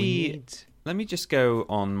 Let me just go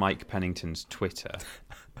on Mike Pennington's Twitter.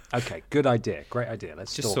 Okay, good idea. Great idea.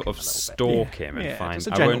 Let's Just stalk sort of him a little stalk him and Yeah, find. just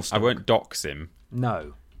a I general won't. I stalk. won't dox him. bit.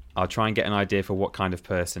 No. I'll try and get an idea for what kind of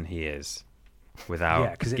person he is, without.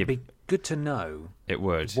 Yeah, because it'd be good to know It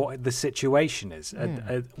would. what the situation is.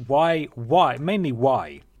 Why? Mainly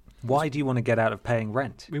why? Why do you want to get out of paying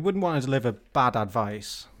rent? We wouldn't want to deliver bad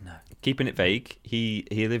advice. No. Keeping it vague. He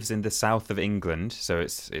lives in the south of England, so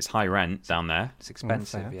it's high rent down there. It's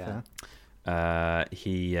expensive, Fair, yeah. fair.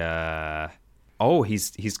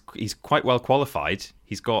 He's quite well qualified.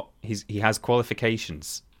 He has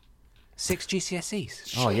qualifications. 6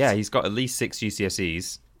 GCSEs. Oh yeah, he's got at least 6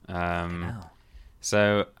 GCSEs. Wow.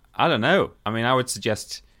 So I don't know. I mean, I would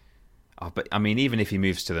suggest. Oh, but I mean, even if he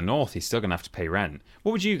moves to the north, he's still going to have to pay rent.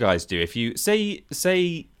 What would you guys do if you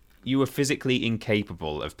say you were physically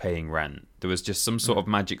incapable of paying rent? There was just some sort of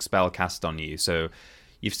magic spell cast on you, so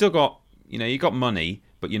you've still got you got money,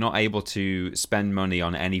 but you're not able to spend money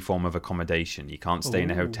on any form of accommodation. You can't stay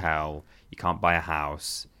in a hotel. You can't buy a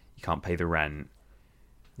house. You can't pay the rent.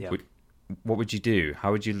 Yeah. What would you do?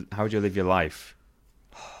 How would you live your life?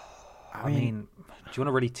 I mean, do you want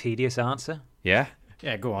a really tedious answer? Yeah.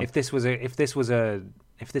 Yeah, go on. If this was a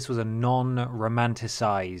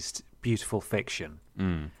non-romanticized beautiful fiction,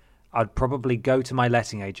 I'd probably go to my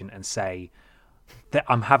letting agent and say that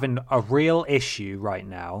I'm having a real issue right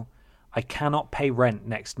now. I cannot pay rent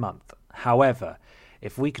next month. However,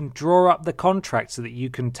 if we can draw up the contract so that you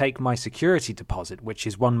can take my security deposit, which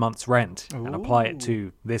is 1 month's rent, and apply it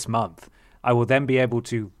to this month, I will then be able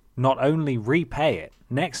to not only repay it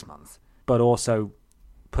next month, but also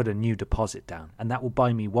put a new deposit down. And that will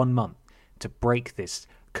buy me 1 month to break this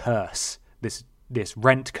curse, this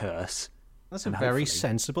rent curse. That's a and very hopefully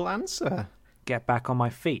sensible answer. get back on my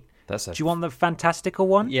feet. Do you want the fantastical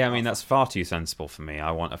one? Yeah, I mean, that's far too sensible for me.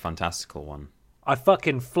 I want a fantastical one. I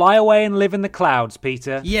fucking fly away and live in the clouds,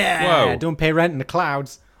 Peter. Yeah, Whoa. don't pay rent in the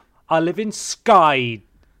clouds. I live in sky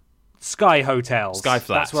hotels. Sky flats.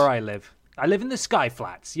 That's where I live. I live in the sky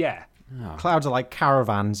flats, yeah. Clouds are like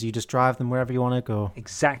caravans. You just drive them wherever you want to go.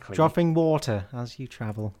 Exactly. Dropping water as you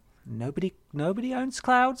travel. Nobody owns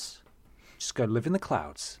clouds. Just go live in the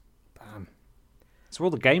clouds. Bam. That's where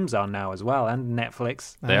all the games are now as well, and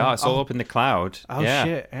Netflix. They are. It's all up in the cloud. Oh, yeah.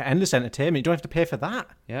 shit. Endless entertainment. You don't have to pay for that.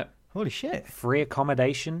 Yeah. Holy shit. Free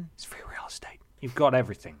accommodation. It's free real estate. You've got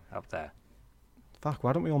everything up there. Fuck,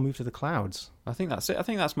 why don't we all move to the clouds? I think that's it. I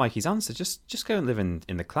think that's Mikey's answer. Just go and live in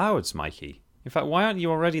the clouds, Mikey. In fact, why aren't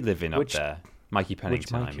you already living up there? Mikey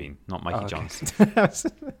Pennington, Mikey? I mean, not Mikey Johnson.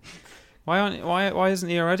 Why? Why isn't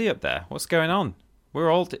he already up there? What's going on?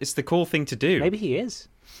 It's the cool thing to do. Maybe he is.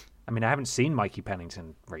 I mean, I haven't seen Mikey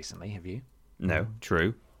Pennington recently, have you? No,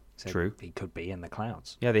 true. So True. He could be in the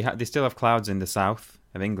clouds. Yeah, they still have clouds in the south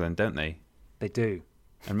of England, don't they? They do.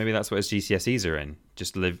 And maybe that's what his GCSEs are in.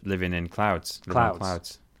 Just living in clouds. Living on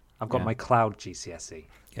clouds. I've got my cloud GCSE.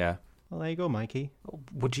 Yeah. Well, there you go, Mikey.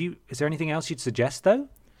 Is there anything else you'd suggest, though?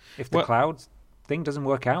 If the cloud thing doesn't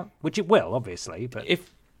work out? Which it will, obviously. But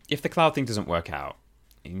If the cloud thing doesn't work out,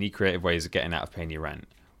 you need creative ways of getting out of paying your rent.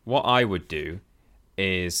 What I would do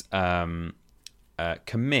is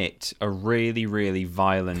commit a really, really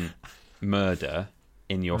violent murder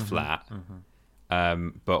in your flat,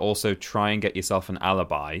 but also try and get yourself an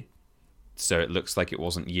alibi so it looks like it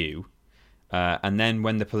wasn't you. And then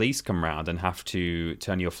when the police come round and have to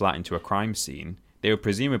turn your flat into a crime scene, they would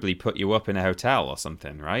presumably put you up in a hotel or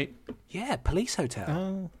something, right? yeah, police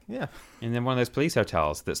hotel. Yeah. And then one of those police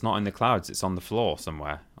hotels that's not in the clouds, it's on the floor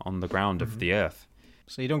somewhere, on the ground of the earth.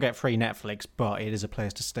 So you don't get free Netflix, but it is a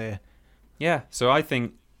place to stay. Yeah, so I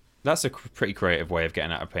think that's a pretty creative way of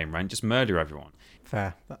getting out of paying rent. Just murder everyone.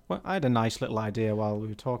 Fair. I had a nice little idea while we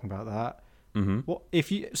were talking about that. Mm-hmm. What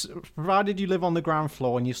if provided you live on the ground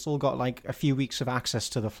floor and you've still got like a few weeks of access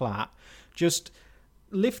to the flat, just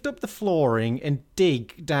lift up the flooring and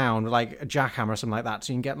dig down like a jackhammer or something like that,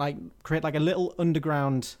 so you can create like a little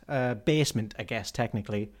underground basement, I guess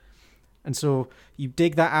technically. And so you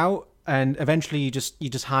dig that out, and eventually you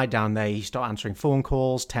just hide down there. You start answering phone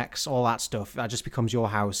calls, texts, all that stuff. That just becomes your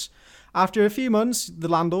house. After a few months, the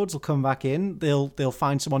landlords will come back in. They'll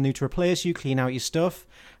find someone new to replace you, clean out your stuff.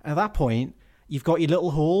 And at that point, you've got your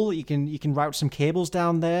little hole. You can route some cables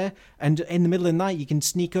down there, and in the middle of the night, you can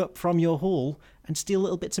sneak up from your hole and steal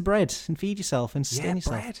little bits of bread and feed yourself and sustain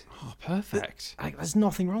yourself. Bread. Oh, perfect. There's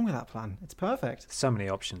nothing wrong with that plan. It's perfect. So many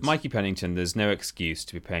options. Mikey Pennington, there's no excuse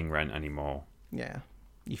to be paying rent anymore. Yeah,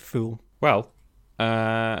 you fool. Well,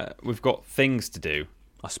 we've got things to do.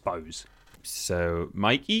 I suppose. So,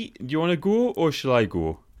 Mikey, do you want to go or shall I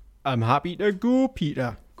go? I'm happy to go,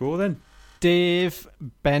 Peter. Go then. Dave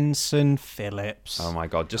Benson Phillips. Oh my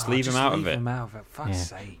God, just leave him out of it. Leave him out of it, fuck's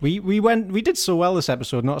sake. We did so well this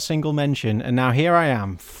episode, not a single mention, and now here I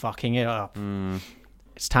am, fucking it up.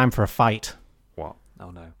 It's time for a fight. What? Oh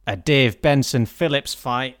no. A Dave Benson Phillips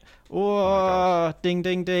fight. Oh, ding,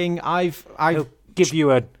 ding, ding. He'll give you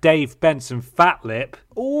a Dave Benson fat lip.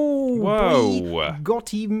 Oh, whoa. Boy, got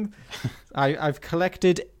him. I've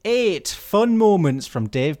collected 8 fun moments from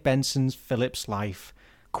Dave Benson's Phillips life.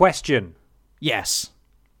 Question. Yes.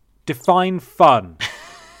 Define fun.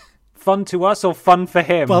 Fun to us or fun for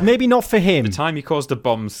him? Well, maybe not for him. The time he caused a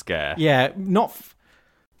bomb scare. Yeah,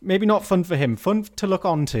 maybe not fun for him. Fun to look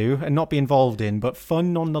onto and not be involved in, but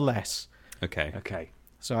fun nonetheless. Okay.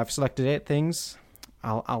 So I've selected 8 things.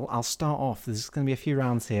 I'll start off. There's going to be a few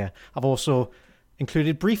rounds here. I've also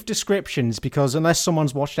included brief descriptions because unless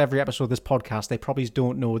someone's watched every episode of this podcast, they probably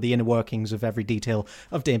don't know the inner workings of every detail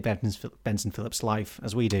of Dave Benson Phillips' life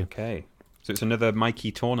as we do. Okay. So it's another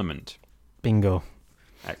Mikey tournament. Bingo.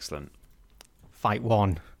 Excellent. Fight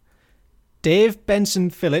 1. Dave Benson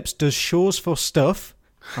Phillips does shows for stuff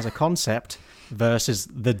as a concept versus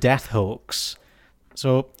the death hoax.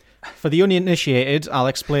 So for the uninitiated, I'll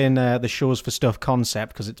explain the shows for stuff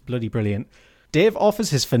concept because it's bloody brilliant. Dave offers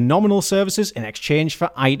his phenomenal services in exchange for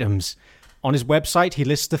items. On his website, he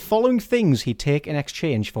lists the following things he'd take in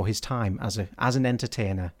exchange for his time as an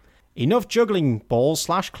entertainer. Enough juggling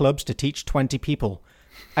balls/clubs to teach 20 people.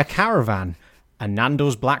 A caravan. A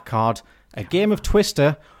Nando's black card. A game of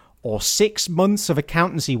Twister. Or 6 months of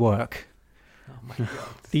accountancy work. Oh my God.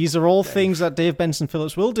 These are all things that Dave Benson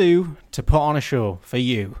Phillips will do to put on a show for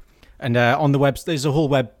you. And on the web, there's a whole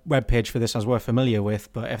web page for this as we're familiar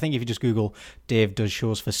with. But I think if you just Google Dave does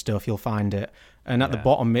shows for stuff, you'll find it. And at the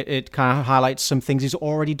bottom, it kind of highlights some things he's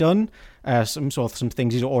already done, some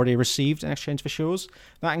things he's already received in exchange for shows.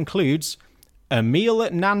 That includes a meal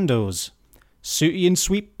at Nando's, Sooty and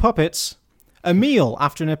Sweep puppets, a meal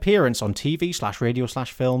after an appearance on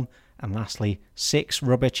TV/radio/film, and lastly, 6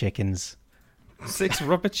 rubber chickens. 6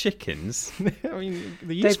 rubber chickens? I mean, they're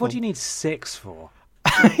Dave, useful. what do you need 6 for?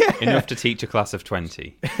 Enough to teach a class of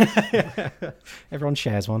 20. Everyone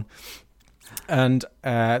shares one. And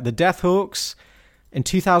the death hoax, In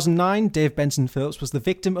 2009, Dave Benson Phillips was the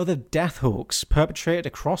victim of the death hoax perpetrated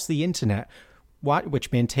across the internet,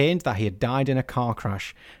 which maintained that he had died in a car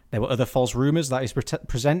crash. There were other false rumours that he was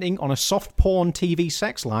presenting on a soft porn TV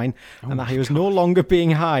sex line and that he was no longer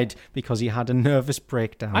being hired because he had a nervous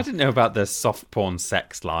breakdown. I didn't know about the soft porn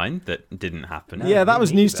sex line. That didn't happen. No, yeah, that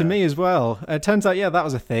was news to me as well. It turns out, that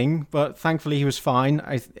was a thing, but thankfully he was fine.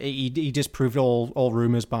 He disproved all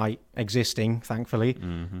rumours by existing, thankfully.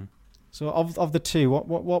 Mm-hmm. So of the two,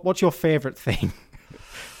 what's your favourite thing?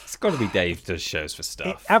 It's got to be Dave does shows for stuff.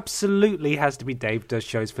 It absolutely has to be Dave does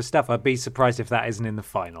shows for stuff. I'd be surprised if that isn't in the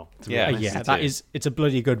final. It's a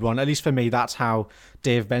bloody good one. At least for me, that's how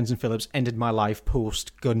Dave Benson Phillips ended my life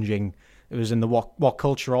post Gunging. It was in the What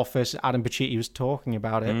Culture office. Adam Pacitti was talking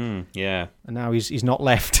about it. Yeah, and now he's not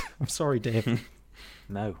left. I'm sorry, Dave.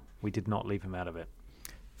 No, we did not leave him out of it.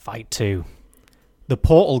 Fight 2, the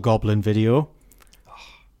Portal Goblin video,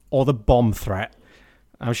 or the bomb threat.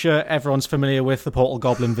 I'm sure everyone's familiar with the Portal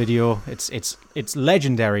Goblin video. It's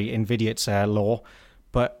legendary in Podiots lore.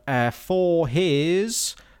 But for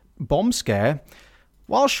his bomb scare,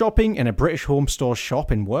 while shopping in a British home store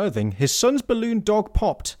shop in Worthing, his son's balloon dog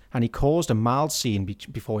popped and he caused a mild scene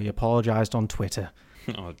before he apologised on Twitter.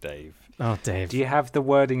 Oh, Dave. Do you have the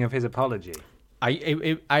wording of his apology?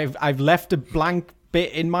 I've left a blank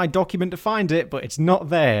bit in my document to find it, but it's not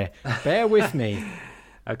there. Bear with me.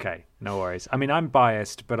 Okay, no worries. I mean, I'm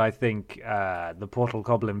biased, but I think the Portal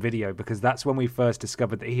Goblin video, because that's when we first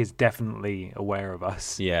discovered that he is definitely aware of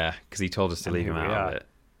us. Yeah, because he told us to leave him out of it.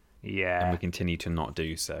 Yeah. And we continue to not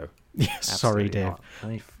do so. Sorry, Dave. Not.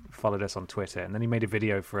 And he followed us on Twitter, and then he made a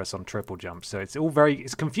video for us on Triple Jump. So it's all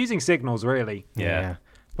it's confusing signals, really. Yeah.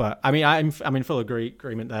 But, I mean, I'm in full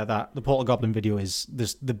agreement there that the Portal Goblin video is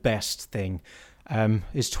the best thing.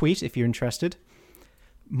 His tweet, if you're interested.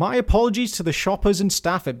 My apologies to the shoppers and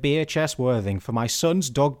staff at BHS Worthing for my son's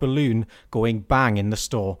dog balloon going bang in the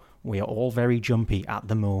store. We are all very jumpy at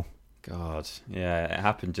the mall. God, yeah, it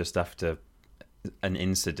happened just after an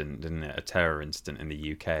incident, didn't it? A terror incident in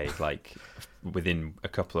the UK, like within a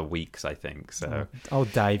couple of weeks, I think. So,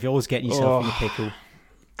 Dave, you're always getting yourself in the pickle.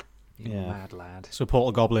 You mad lad. So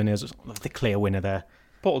Portal Goblin is the clear winner there.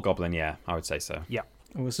 Portal Goblin, yeah, I would say so. Yeah.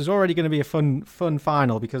 Well, this is already going to be a fun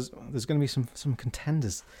final because there's going to be some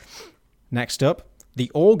contenders. Next up,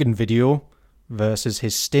 the organ video versus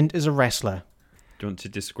his stint as a wrestler. Do you want to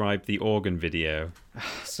describe the organ video?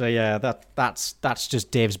 So yeah, that's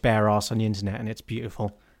just Dave's bare ass on the internet, and it's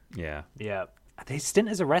beautiful. Yeah. His stint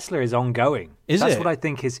as a wrestler is ongoing. That's what I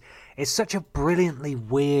think is such a brilliantly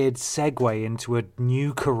weird segue into a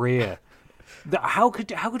new career. How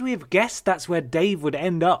could we have guessed that's where Dave would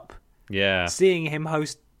end up? Yeah. Seeing him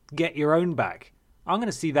host Get Your Own Back. I'm going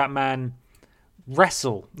to see that man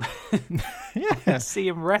wrestle. Yeah. See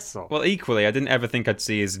him wrestle. Well, equally, I didn't ever think I'd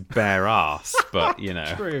see his bare ass, but, you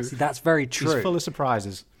know. True. See, that's very true. He's full of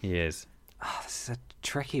surprises. He is. This is a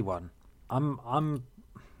tricky one. I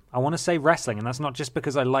want to say wrestling, and that's not just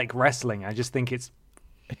because I like wrestling. I just think it's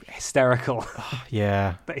hysterical.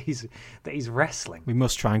 Yeah. that he's wrestling. We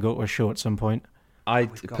must try and go to a show at some point. I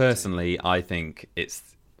think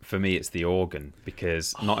for me it's the organ,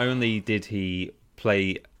 because not only did he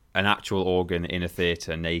play an actual organ in a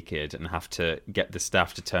theatre naked and have to get the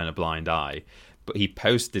staff to turn a blind eye, but he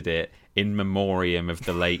posted it in memoriam of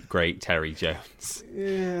the late great Terry Jones.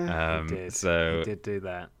 Yeah, he did. So he did do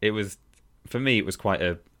that. It was, for me, it was quite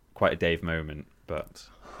a Dave moment. But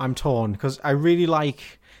I'm torn because I really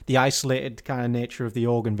like the isolated kind of nature of the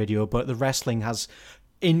organ video, but the wrestling has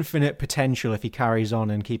infinite potential if he carries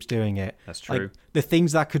on and keeps doing it. That's true. Like, the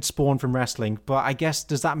things that could spawn from wrestling, but I guess,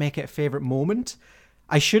 does that make it a favourite moment?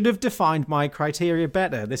 I should have defined my criteria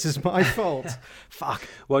better. This is my fault. Fuck.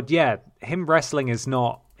 Well, yeah, him wrestling is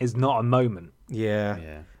not a moment.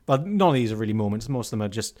 Yeah. But none of these are really moments. Most of them are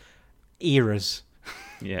just eras.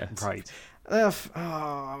 Yeah. Right.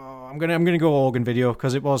 I'm gonna go organ video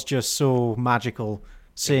because it was just so magical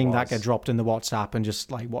seeing that get dropped in the WhatsApp and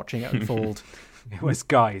just like watching it unfold. It was,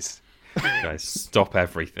 guys, stop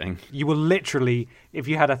everything. You will literally, if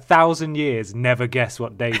you had 1,000 years, never guess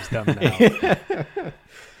what Dave's done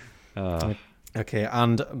now. Okay,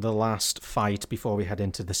 and the last fight before we head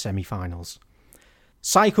into the semi-finals.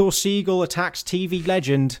 Psycho Seagull attacks TV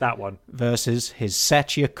legend. That one. Versus his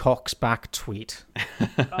set your cocks back tweet.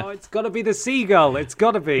 Oh, it's got to be the seagull. It's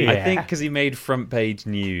got to be. Yeah. I think because he made front page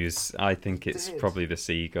news, I think it's probably the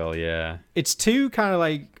seagull, yeah. It's two kind of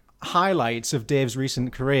like highlights of Dave's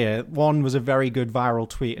recent career. One was a very good viral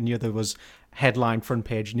tweet and the other was headline front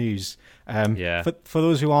page news. For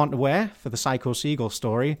those who aren't aware, for the Psycho Seagull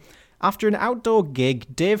story, After an outdoor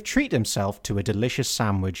gig, Dave treated himself to a delicious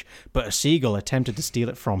sandwich, but a seagull attempted to steal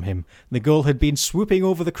it from him. The gull had been swooping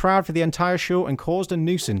over the crowd for the entire show and caused a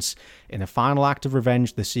nuisance. In a final act of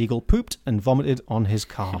revenge, the seagull pooped and vomited on his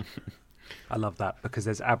car. I love that because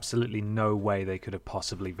there's absolutely no way they could have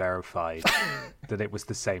possibly verified that it was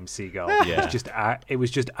the same seagull. Yeah. It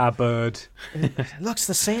was just a bird. It looks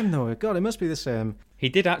the same though. God, it must be the same. He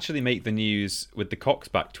did actually make the news with the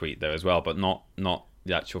Coxback tweet though as well, but not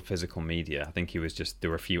the actual physical media. I think there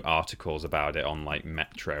were a few articles about it on like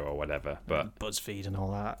Metro or whatever, but BuzzFeed and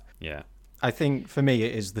all that. Yeah. I think for me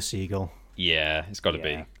it is the seagull. Yeah, it's got to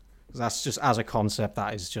be. That's just, as a concept,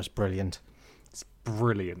 that is just brilliant.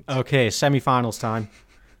 Brilliant. Okay, semi-finals time.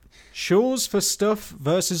 Shows for Stuff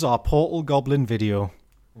versus our Portal Goblin video.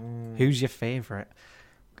 Who's your favourite?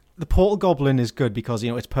 The Portal Goblin is good because,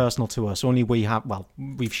 it's personal to us. Only we have,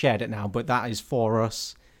 we've shared it now, but that is for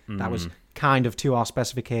us. That was kind of to our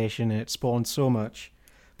specification and it spawned so much.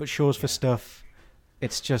 But Shows for Stuff,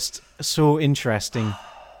 it's just so interesting.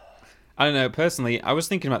 I don't know, personally, I was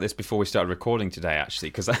thinking about this before we started recording today, actually,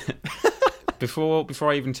 because before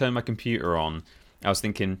I even turned my computer on, I was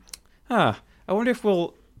thinking, I wonder if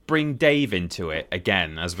we'll bring Dave into it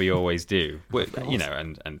again, as we always do.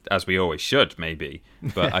 And as we always should, maybe.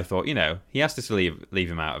 But I thought, he has to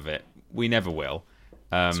leave him out of it. We never will.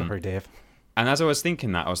 Sorry, Dave. And as I was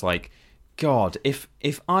thinking that, I was like, God, if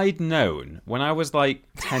I'd known when I was like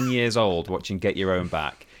 10 years old watching Get Your Own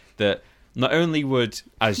Back, that not only would,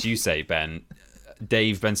 as you say, Ben,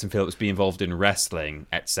 Dave Benson Phillips be involved in wrestling,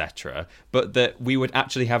 etc., but that we would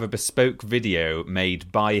actually have a bespoke video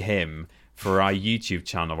made by him for our YouTube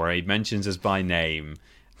channel where he mentions us by name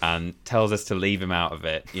and tells us to leave him out of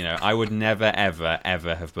it. I would never, ever,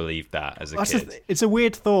 ever have believed that as a kid. It's a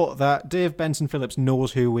weird thought that Dave Benson Phillips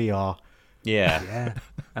knows who we are. Yeah.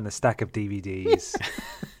 And the stack of DVDs.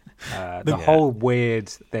 The whole weird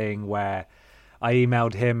thing where I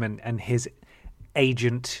emailed him and his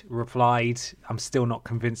agent replied, I'm still not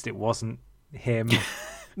convinced it wasn't him.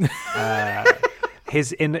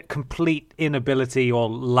 His complete inability or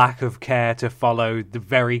lack of care to follow the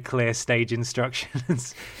very clear stage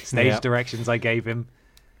instructions, directions I gave him.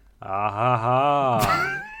 No,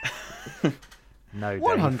 Dave.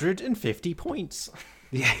 150 points.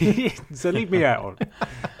 Yeah, so leave me out.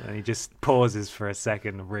 And he just pauses for a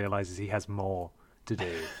second and realizes he has more to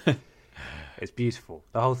do. It's beautiful.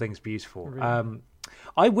 The whole thing's beautiful. Really?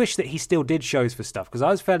 I wish that he still did Shows for Stuff because I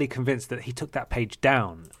was fairly convinced that he took that page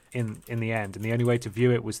down in the end, and the only way to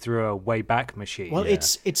view it was through a Wayback Machine. Well,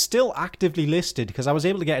 it's still actively listed because I was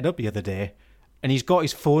able to get it up the other day, and he's got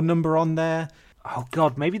his phone number on there. Oh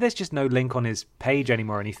God, maybe there's just no link on his page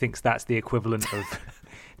anymore, and he thinks that's the equivalent of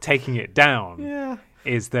taking it down. Yeah.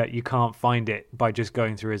 Is that you can't find it by just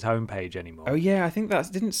going through his homepage anymore. Oh yeah, I think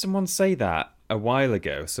didn't someone say that a while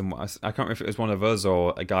ago? I can't remember if it was one of us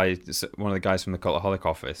or one of the guys from the Cultaholic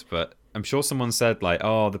office, but I'm sure someone said like,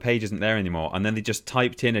 "Oh, the page isn't there anymore," and then they just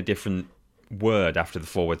typed in a different word after the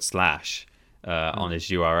 / on his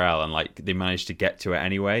URL, and like they managed to get to it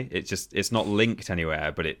anyway. It's not linked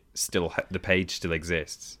anywhere, but the page still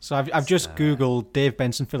exists. So I've just Googled Dave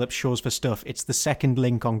Benson Phillips Shows for Stuff. It's the second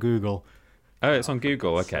link on Google. Oh, it's on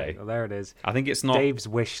Google. Okay, well, there it is. I think it's not Dave's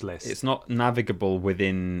wish list. It's not navigable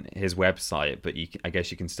within his website, but I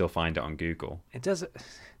guess you can still find it on Google. It does.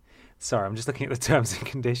 Sorry, I'm just looking at the terms and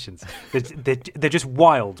conditions. They're just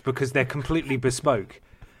wild because they're completely bespoke.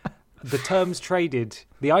 The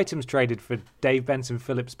items traded for Dave Benson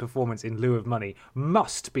Phillips' performance in lieu of money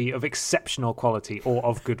must be of exceptional quality or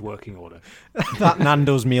of good working order. That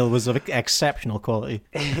Nando's meal was of exceptional quality.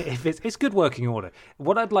 If it's good working order.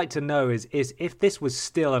 What I'd like to know is if this was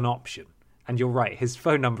still an option, and you're right, his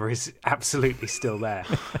phone number is absolutely still there,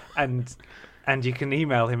 and you can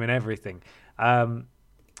email him and everything. I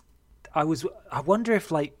wonder if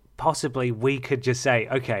like possibly we could just say,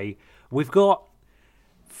 okay, we've got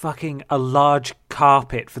fucking a large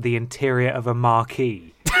carpet for the interior of a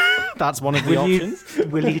marquee. That's one of the options.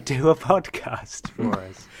 Will you do a podcast for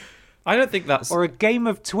us? I don't think that's... Or a game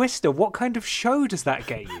of Twister. What kind of show does that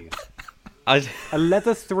get you? A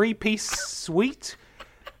leather 3-piece suite?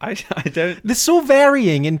 I don't... They're so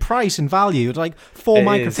varying in price and value. It's like 4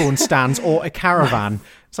 microphone stands or a caravan.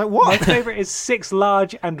 It's like, what? My favourite is 6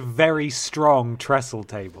 large and very strong trestle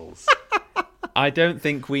tables. I don't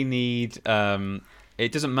think we need...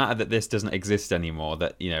 It doesn't matter that this doesn't exist anymore,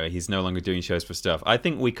 that he's no longer doing Shows for Stuff. I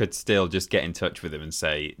think we could still just get in touch with him and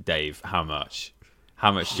say, Dave, how much?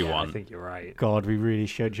 How much do you want? I think you're right. God, we really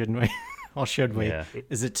should, shouldn't we? Or should we? Yeah.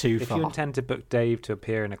 Is it too If far? you intend to book Dave to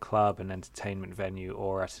appear in a club, an entertainment venue,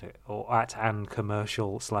 or at an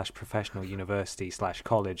commercial/professional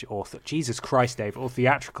university/college, or Jesus Christ, Dave, or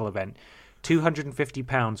theatrical event,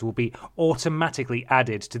 £250 will be automatically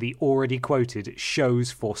added to the already quoted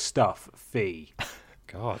shows for stuff fee.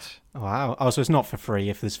 God. Wow. Oh, so it's not for free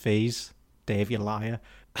if there's fees. Dave, you liar.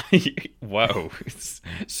 Whoa.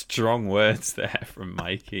 Strong words there from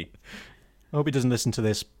Mikey. I hope he doesn't listen to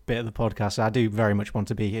this bit of the podcast. I do very much want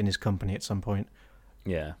to be in his company at some point.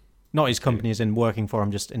 Yeah. Not his company as in working for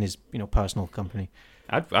him, just in his personal company.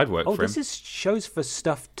 I'd work for him. This is shows for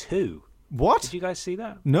stuff 2. What? Did you guys see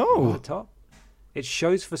that? No. At the top? It's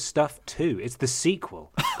shows for stuff 2. It's the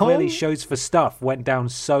sequel. Clearly, shows for stuff went down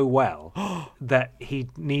so well that he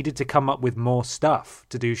needed to come up with more stuff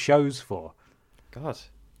to do shows for. God.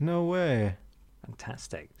 No way.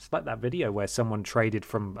 Fantastic. It's like that video where someone traded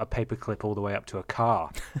from a paperclip all the way up to a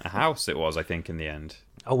car. A house it was, I think, in the end.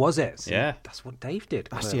 Oh, was it? See, Yeah. That's what Dave did.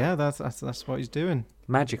 That's clearly. that's what he's doing.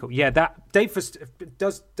 Magical. Yeah, that Dave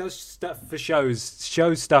does stuff for shows.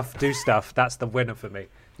 Show stuff, do stuff. That's the winner for me.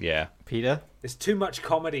 Yeah. Peter? There's too much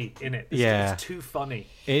comedy in it. It's too funny.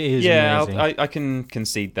 It is Yeah, amazing. I can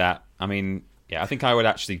concede that. I mean, yeah, I think I would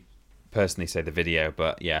actually personally say the video,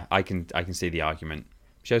 but yeah, I can see the argument.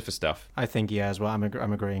 Shows for stuff. I think, yeah, as well. I'm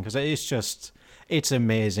agreeing, because it's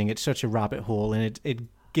amazing. It's such a rabbit hole, and it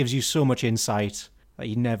gives you so much insight that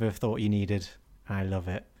you never thought you needed. I love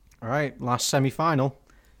it. All right, last semi-final.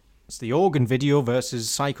 It's the organ video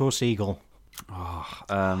versus Psycho Seagull.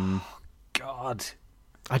 God.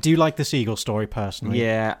 I do like the Seagull story, personally.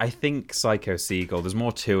 Yeah, I think Psycho Seagull, there's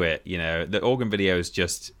more to it, you know. The organ video is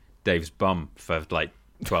just Dave's bum for like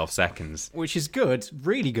 12 seconds. Which is good,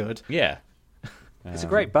 really good. Yeah. It's a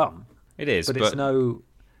great bum. It is, But it's no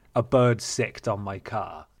a bird sicked on my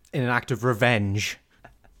car. In an act of revenge.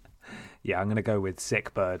 Yeah, I'm going to go with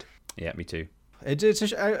sick bird. Yeah, me too.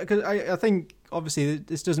 I think, obviously,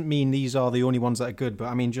 this doesn't mean these are the only ones that are good, but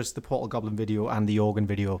I mean, just the Portal Goblin video and the organ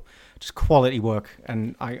video, just quality work,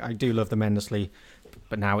 and I do love them endlessly.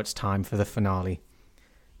 But now it's time for the finale.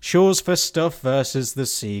 Shows for Stuff versus the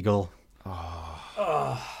Seagull.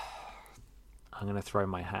 I'm going to throw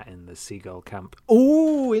my hat in the seagull camp.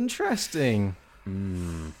 Oh, interesting.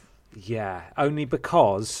 Yeah, only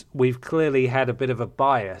because we've clearly had a bit of a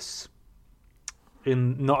bias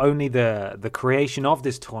in not only the creation of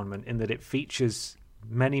this tournament, in that it features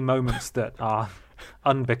many moments that are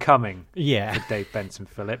unbecoming Yeah. for Dave Benson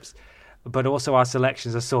Phillips, but also our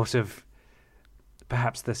selections are sort of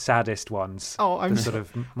perhaps the saddest ones. The sort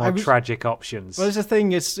of more tragic options. Well, there's the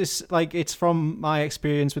thing, it's from my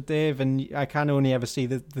experience with Dave, and I can only ever see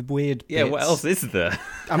the weird Yeah, bits. what else is there?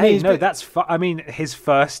 I mean, that's I mean, his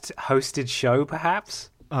first hosted show,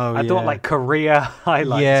 perhaps. Oh, I thought like career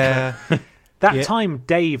highlights. Yeah. That time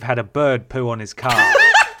Dave had a bird poo on his car.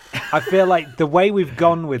 I feel like the way we've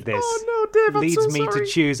gone with this Dave, I'm leads so me sorry. to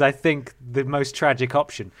choose, I think, the most tragic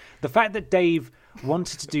option. The fact that Dave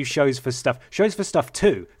wanted to do Shows for Stuff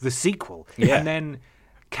 2, the sequel, and then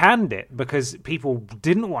canned it because people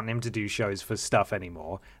didn't want him to do Shows for Stuff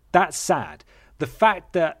anymore, that's sad. The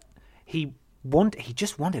fact that he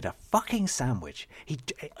just wanted a fucking sandwich.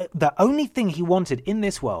 The only thing he wanted in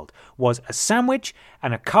this world was a sandwich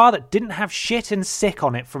and a car that didn't have shit and sick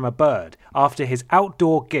on it from a bird after his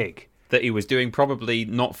outdoor gig. That he was doing probably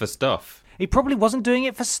not for stuff. He probably wasn't doing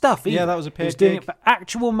it for stuff either. Yeah, that was a He was paid doing gig. it for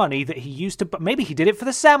actual money that he used to... Maybe he did it for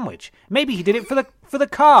the sandwich. Maybe he did it for the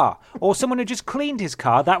car. Or someone who just cleaned his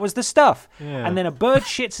car. That was the stuff. Yeah. And then a bird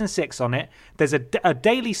shits and sicks on it. There's a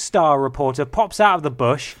Daily Star reporter pops out of the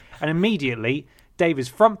bush, and immediately Dave is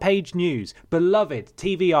front page news. Beloved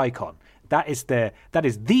TV icon. That is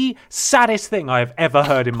the saddest thing I have ever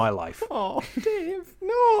heard in my life. Oh, Dave,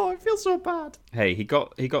 no, I feel so bad. Hey, he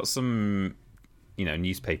got some,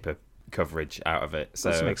 newspaper coverage out of it.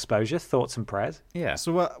 So Some exposure, thoughts and prayers. yeah,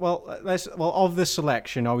 So, of the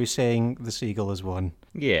selection, are we saying the Seagull has won?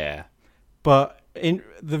 yeah. But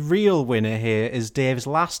the real winner here is Dave's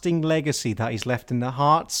lasting legacy that he's left in the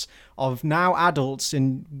hearts of now adults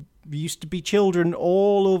and used to be children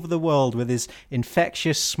all over the world with his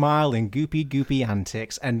infectious smile and goopy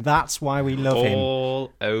antics, and that's why we love him.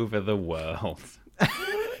 All over the world.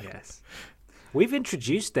 Yes. We've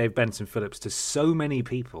introduced Dave Benson Phillips to so many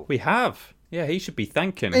people. We have. Yeah, he should be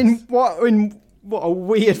thanking us. In what a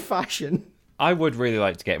weird fashion. I would really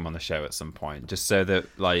like to get him on the show at some point, just so that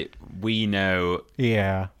we know,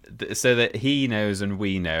 Yeah. so that he knows and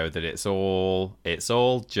we know that it's all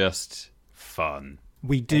just fun.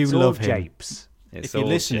 We do all love him. japes. It's If you're all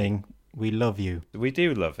listening, we love you. we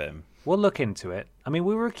do love him. We'll look into it. I mean,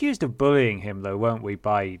 we were accused of bullying him, though, weren't we,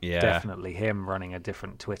 by definitely him running a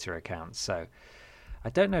different Twitter account. So I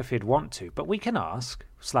don't know if he'd want to, but we can ask,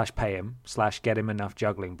 /pay him, /get him enough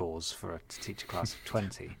juggling balls to teach a class of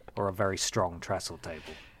 20 or a very strong trestle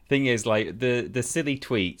table. Thing is, like, the silly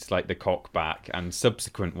tweets, like the cockback and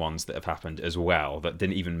subsequent ones that have happened as well that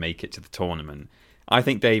didn't even make it to the tournament. I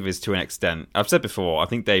think Dave is, to an extent, I've said before, I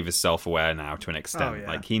think Dave is self-aware now to an extent. Oh, yeah.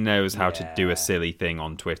 Like, he knows how to do a silly thing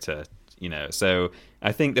on Twitter, you know. So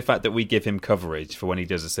I think the fact that we give him coverage for when he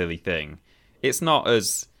does a silly thing, it's not,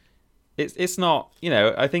 you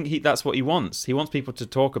know, I think that's what he wants. He wants people to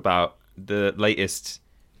talk about the latest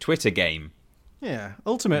Twitter game. Yeah,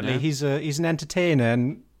 ultimately, he's an entertainer,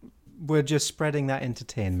 and we're just spreading that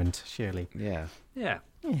entertainment, surely. Yeah. Yeah,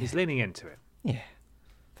 he's leaning into it. Yeah.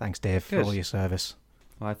 Thanks, Dave, for all your service.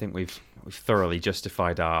 Well, I think we've thoroughly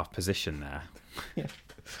justified our position there. Yeah.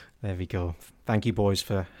 There we go. Thank you, boys,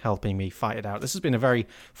 for helping me fight it out. This has been a very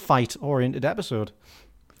fight-oriented episode.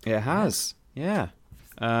 It has, yeah.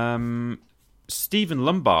 Stephen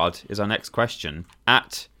Lombard is our next question.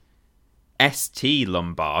 At St.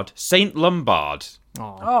 Lombard. St. Lombard.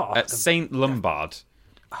 Oh, at St. Lombard.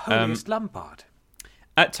 Holiest Lombard.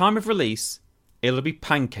 At time of release, it'll be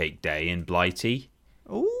Pancake Day in Blighty.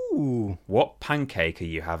 Ooh. What pancake are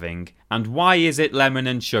you having? And why is it lemon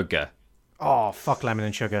and sugar? Oh, fuck lemon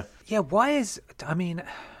and sugar. Yeah, why is... I mean...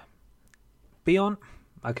 Beyond...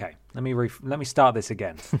 Okay, let me start this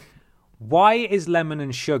again. Why is lemon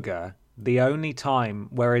and sugar the only time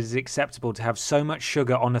where it is acceptable to have so much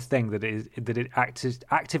sugar on a thing that it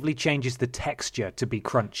actively changes the texture to be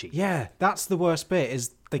crunchy? Yeah, that's the worst bit.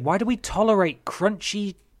 Why do we tolerate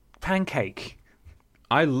crunchy pancake?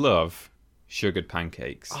 I love sugared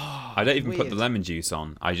pancakes. Oh, I don't even put the lemon juice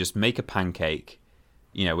on. I just make a pancake,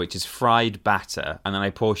 you know, which is fried batter, and then I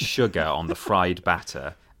pour sugar on the fried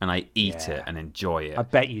batter, and I eat it and enjoy it. I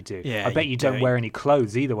bet you do. Yeah, I bet you don't wear any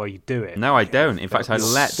clothes either while you do it. No, I don't. In fact, I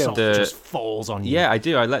let the just falls on you. Yeah, I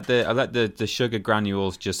do. I let the sugar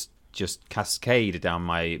granules just cascade down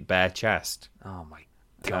my bare chest. Oh my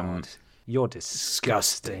god, you're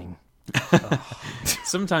disgusting.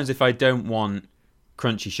 Sometimes if I don't want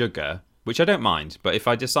crunchy sugar, which I don't mind, but if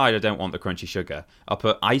I decide I don't want the crunchy sugar, I'll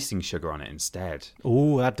put icing sugar on it instead.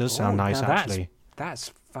 Oh, that does sound nice, actually.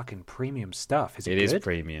 That's fucking premium stuff. Is it good? It is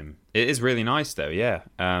premium. It is really nice, though, yeah.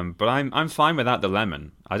 But I'm fine without the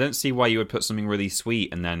lemon. I don't see why you would put something really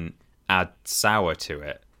sweet and then add sour to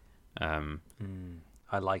it.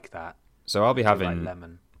 I like that. So I'll be having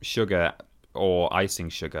lemon. Sugar or icing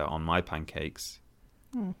sugar on my pancakes.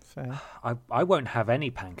 Fair. I won't have any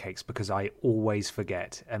pancakes because I always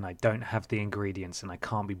forget and I don't have the ingredients and I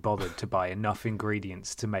can't be bothered to buy enough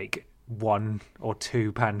ingredients to make 1 or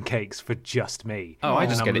 2 pancakes for just me. Oh, I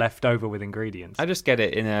just get it left over with ingredients. I just get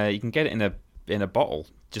it you can get it in a bottle,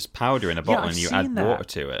 just powder in a bottle, and you add water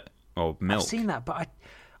to it or milk. I've seen that, but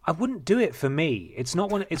I wouldn't do it for me. It's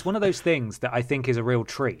one of those things that I think is a real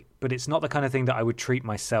treat, but it's not the kind of thing that I would treat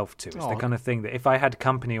myself to. It's the kind of thing that if I had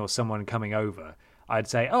company or someone coming over, I'd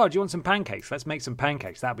say, "Oh, do you want some pancakes? Let's make some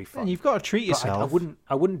pancakes. That'd be fun." And you've got to treat yourself.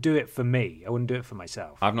 I wouldn't do it for me. I wouldn't do it for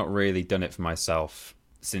myself. I've not really done it for myself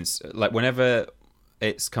since, like, whenever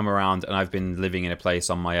it's come around and I've been living in a place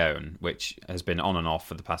on my own, which has been on and off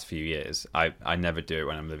for the past few years. I never do it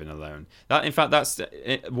when I'm living alone. In fact, that's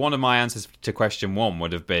one of my answers to question 1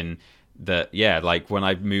 would have been that, yeah, like when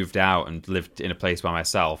I moved out and lived in a place by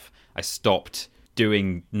myself, I stopped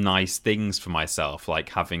doing nice things for myself, like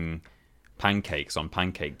having pancakes on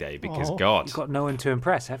Pancake Day, because God, you've got no one to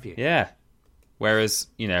impress, have you? Yeah. Whereas,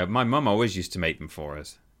 you know, my mum always used to make them for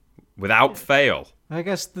us without fail. I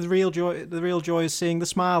guess the real joy is seeing the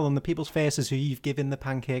smile on the people's faces who you've given the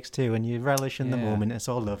pancakes to, and you relish in the moment. It's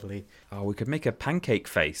all lovely. Oh, we could make a pancake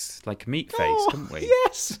face, like a meat face, couldn't we?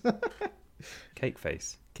 Yes. Cake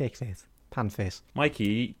face. Cake face. Pan face.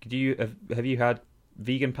 Mikey, have you had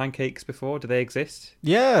vegan pancakes before? Do they exist?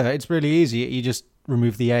 Yeah, it's really easy. You just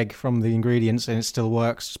remove the egg from the ingredients and it still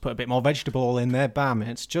works. Just put a bit more vegetable oil in there, bam, and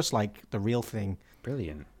it's just like the real thing.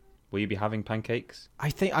 Brilliant. Will you be having pancakes? I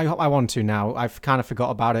think I want to now. I've kind of forgot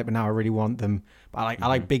about it, but now I really want them. But I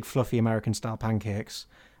like big, fluffy American style pancakes,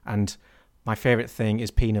 and my favorite thing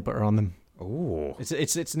is peanut butter on them. Oh, it's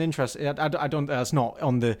an interest. I don't. That's not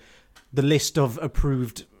on the list of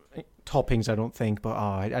approved toppings, I don't think. But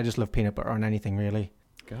I just love peanut butter on anything, really.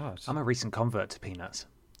 God, I'm a recent convert to peanuts.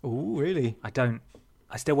 Oh, really?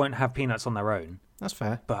 I still won't have peanuts on their own. That's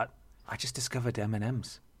fair. But I just discovered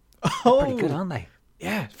M&Ms. Oh, They're pretty good, aren't they?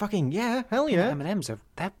 Yeah, fucking yeah, hell yeah. M&Ms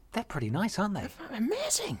they're pretty nice, aren't they? They're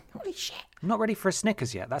amazing. Holy shit. I'm not ready for a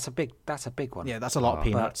Snickers yet. That's a big one. Yeah, that's a lot of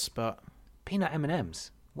peanuts, but peanut M&Ms.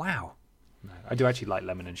 Wow. No, I do actually like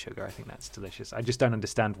lemon and sugar. I think that's delicious. I just don't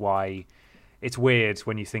understand why it's weird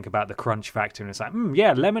when you think about the crunch factor, and it's like,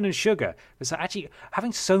 yeah, lemon and sugar. It's like actually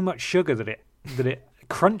having so much sugar that it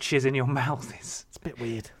crunches in your mouth is It's a bit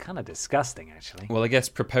weird. kind of disgusting, actually. Well, I guess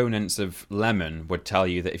proponents of lemon would tell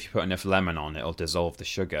you that if you put enough lemon on, it'll dissolve the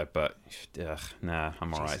sugar. But nah,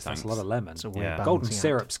 I'm all right. Jesus, Thanks. that's a lot of lemon. It's a weird Yeah. Golden balancing act.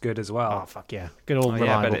 syrup's good as well. Oh, fuck yeah. Good old Oh, yeah, I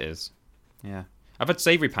reliable. bet it is. Yeah. I've had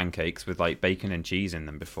savoury pancakes with like bacon and cheese in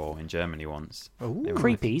them before in Germany once. Ooh.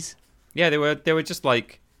 Creepies. Yeah, they were just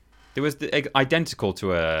like identical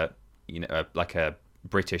to a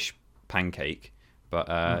British pancake,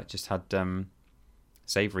 but just had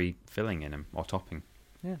savoury filling in them or topping.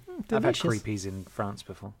 Yeah, I've had delicious. creepies in France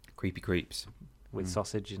before Creepy creeps. with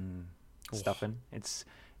sausage and stuffing. It's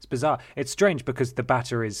bizarre. It's strange because the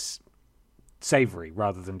batter is savoury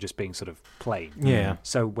rather than just being sort of plain. Yeah.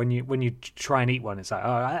 So when you try and eat one, it's like,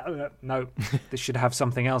 no, this should have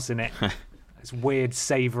something else in it. It's weird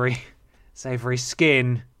savoury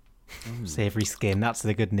skin. Savoury skin. That's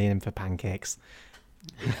the good name for pancakes.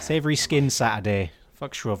 Savoury skin Saturday.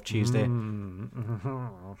 Fuck Shrove Tuesday.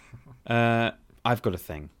 I've got a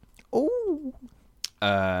thing. Oh.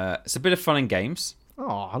 It's a bit of fun and games.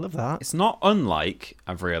 Oh, I love that. It's not unlike,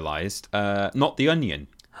 I've realised, Not the Onion.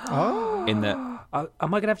 Oh. In that Am I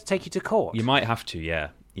going to have to take you to court? you might have to, yeah.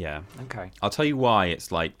 Okay. I'll tell you why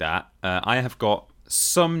it's like that. I have got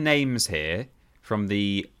some names here from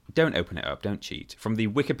the... Don't open it up, don't cheat. From the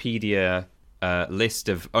Wikipedia list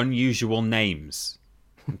of unusual names.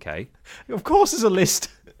 Okay? Of course there's a list.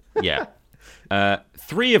 Yeah.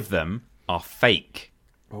 3 of them are fake.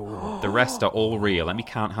 The rest are all real. Let me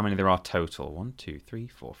count how many there are total. 1, 2, 3,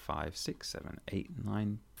 4, 5, 6, 7, 8,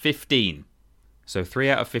 9, 15. So 3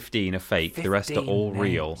 out of 15 are fake. The rest are 15 all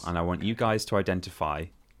real. names. And I want you guys to identify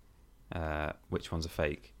which ones are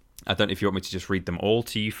fake. I don't know if you want me to just read them all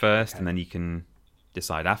to you first, and then you can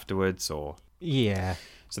decide afterwards, or... Yeah.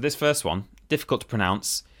 So this first one, difficult to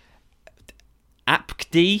pronounce.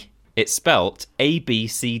 Abcde. It's spelt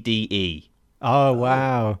Abcde. Oh,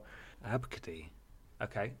 wow. Abcde.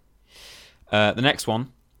 Okay. The next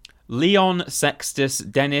one. Leon Sextus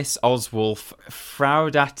Dennis Oswulf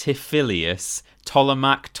Fraudatifilius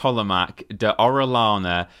Ptolemach de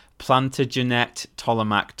Orellana Plantagenet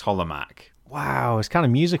Ptolemach. Wow, it's kind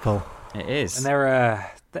of musical. It is. And there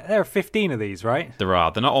are 15 of these, right? There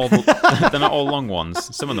are. They're not all. They're not all long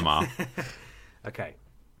ones. Some of them are. Okay.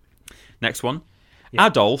 Next one.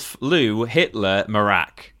 Adolf Lou Hitler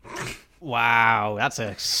Marak. Wow, that's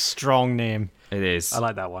a strong name. It is. I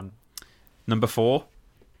like that one. Number 4.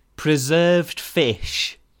 Preserved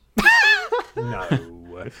fish.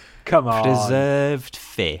 No. Come on. Preserved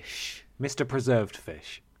fish. Mr. Preserved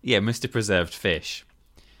Fish. Yeah, Mr. Preserved Fish.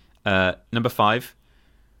 Number 5.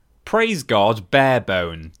 Praise God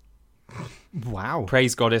Barebone. Wow.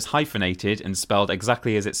 Praise God is hyphenated and spelled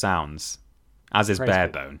exactly as it sounds. As is Praise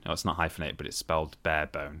barebone. Oh, it's not hyphenated, but it's spelled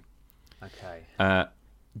barebone. Okay.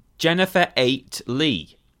 Jennifer 8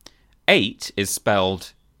 Lee. 8 is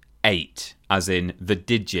spelled 8, as in the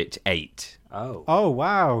digit 8. Oh. Oh,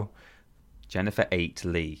 wow. Jennifer 8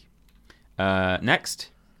 Lee.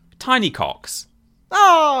 Next. Tiny Cox.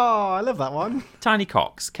 Oh, I love that one. Tiny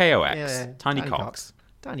Cox. K-O-X. Yeah, Tiny Cox.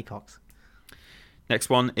 Tiny Cox. Next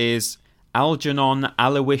one is Algernon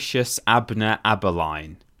Aloysius Abner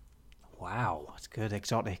Aberline. Wow. That's good.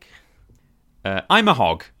 Exotic. I'm a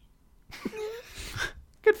hog.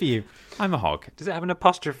 Good for you. I'm a hog. Does it have an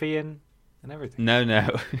apostrophe in and everything? No.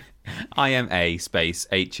 IMA space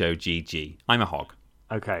HOGG. I'm a hog.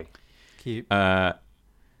 Okay. Cute. The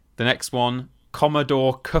next one,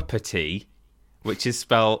 Commodore Cuppatee, which is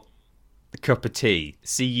spelled cup of tea.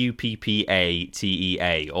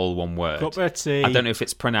 Cuppatea, all one word. Cup of tea. I don't know if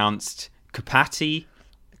it's pronounced Cuppatee,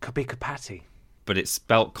 It could be Kapati. but it's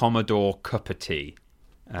spelt Commodore Cuppatee.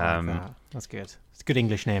 That's good. It's a good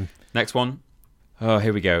English name. Next one. Oh,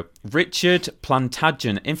 here we go. Richard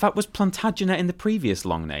Plantagenet. In fact, was Plantagenet in the previous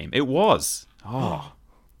long name? It was. Oh.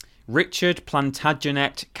 Richard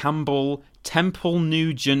Plantagenet Campbell Temple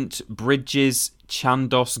Nugent Bridges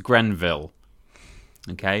Chandos Grenville.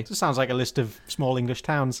 Okay. It sounds like a list of small English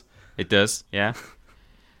towns. It does, yeah.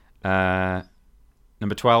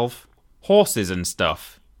 Number 12. Horses and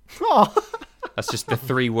stuff. Oh. That's just the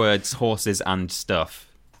 3 words, horses and stuff.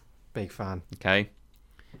 Big fan. Okay.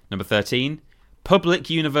 Number 13. Public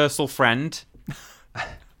universal friend.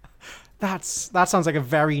 That sounds like a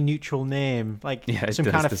very neutral name. Like Yeah, it some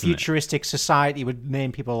does, kind of doesn't it? futuristic society would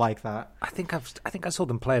name people like that. I think I saw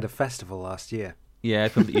them play at a festival last year. Yeah,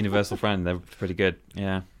 public universal friend. They're pretty good.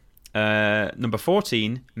 Yeah. Number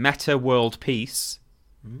 14. Meta World Peace.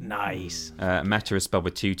 Nice. Meta is spelled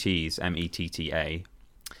with 2 T's, Metta.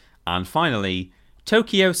 And finally,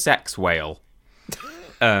 Tokyo Sex Whale.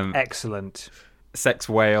 Excellent. Sex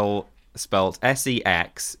Whale spelled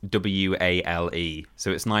Sexwale.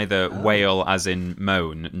 So it's neither whale as in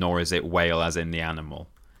moan, nor is it whale as in the animal.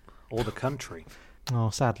 Or the country.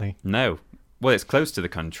 Oh, sadly. No. Well, it's close to the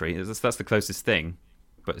country. That's the closest thing,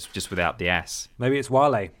 but it's just without the S. Maybe it's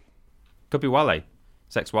Wale. Could be Wale.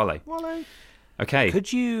 Sex Wale. Wale. Okay.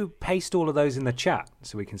 Could you paste all of those in the chat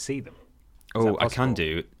so we can see them? Oh, I can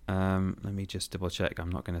do. Let me just double check. I'm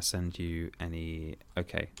not going to send you any.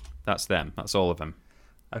 Okay, that's them. That's all of them.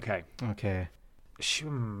 Okay.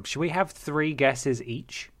 Should we have 3 guesses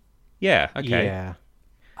each? Yeah. Okay. Yeah.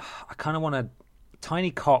 I kind of want to...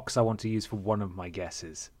 Tiny cocks I want to use for one of my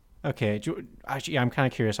guesses. Okay. Actually, I'm kind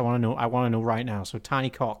of curious. I want to know right now. So, tiny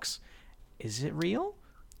cocks, is it real?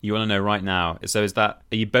 You want to know right now? So is that?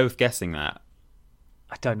 Are you both guessing that?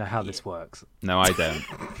 I don't know how this works. No, I don't.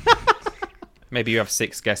 Maybe you have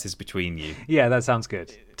 6 guesses between you. Yeah, that sounds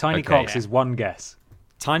good. Tiny cocks is one guess.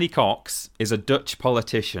 Tiny Cox is a Dutch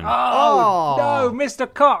politician. Oh, no,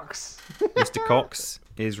 Mr. Cox. Mr. Cox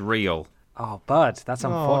is real. Oh, Bud, that's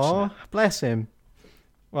unfortunate. Oh, bless him.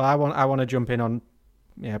 Well, I want to jump in on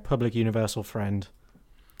public universal friend.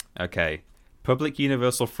 Okay. Public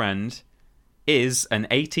universal friend is an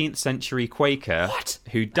 18th century Quaker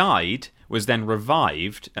who died, was then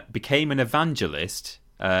revived, became an evangelist,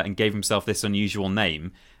 and gave himself this unusual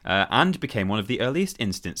name, and became one of the earliest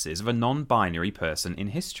instances of a non-binary person in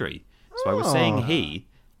history. So I was saying he,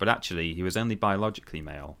 but actually he was only biologically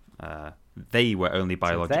male. They were only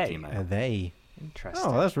biologically male. They. Interesting.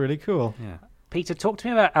 Oh, that's really cool. Yeah. Peter, talk to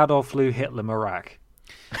me about Adolf Lou Hitler Marak.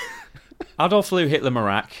 Adolf Lou Hitler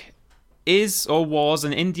Marak is or was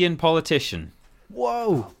an Indian politician.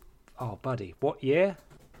 Whoa. Oh, buddy, what year?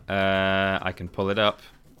 I can pull it up.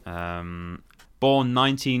 Born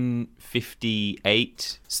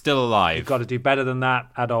 1958, still alive. You've got to do better than that,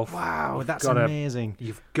 Adolf. Wow, that's amazing.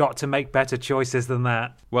 You've got to make better choices than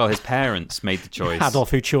that. Well, his parents made the choice. Adolf,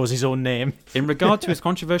 who chose his own name. In regard to his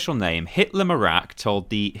controversial name, Hitler Marak told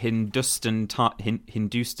the Hindustan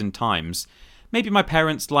Times, "Maybe my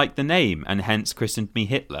parents liked the name and hence christened me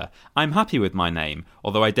Hitler. I'm happy with my name,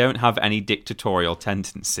 although I don't have any dictatorial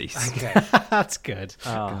tendencies." Okay. That's good.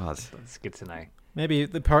 Oh, God. That's good to know. Maybe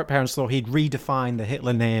the parents thought he'd redefine the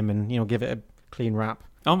Hitler name and, give it a clean rap.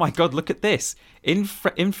 Oh my God, look at this. In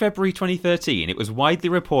February 2013, it was widely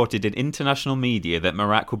reported in international media that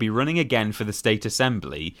Marak will be running again for the State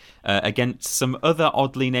Assembly against some other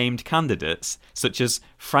oddly named candidates, such as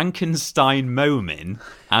Frankenstein Momin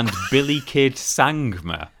and Billy Kid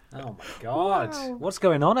Sangma. Oh my God. Wow. What's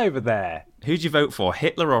going on over there? Who'd you vote for,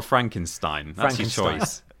 Hitler or Frankenstein? That's your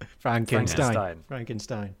choice. Frankenstein.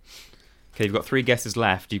 Okay, you've got 3 guesses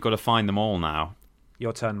left. You've got to find them all now.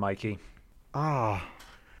 Your turn, Mikey. For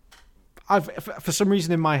some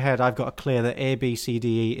reason in my head, I've got to clear that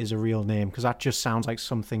ABCDE is a real name, because that just sounds like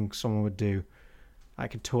something someone would do. I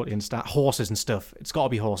could totally understand. Horses and stuff. It's got to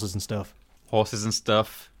be horses and stuff. Horses and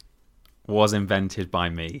stuff was invented by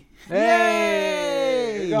me.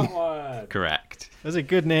 Yay! Got one. Correct. That's a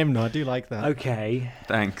good name, though. I do like that. Okay.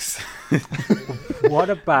 Thanks. What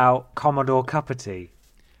about Commodore Cup of Tea?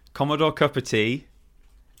 Commodore Cup of Tea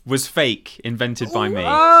was fake, invented by me.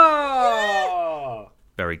 Oh!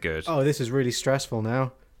 Very good. Oh, this is really stressful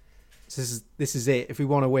now. This is it. If we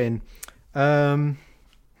want to win, I'm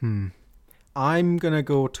gonna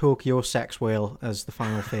go Tokyo Sex Whale as the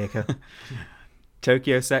final faker.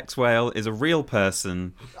 Tokyo Sex Whale is a real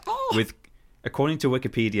person with, according to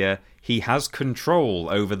Wikipedia, he has control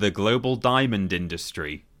over the global diamond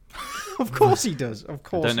industry. Of course he does. Of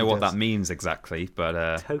course. I don't know what that means exactly,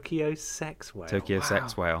 but Tokyo Sex Whale.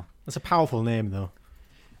 Sex Whale. That's a powerful name, though.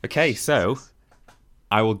 Okay, so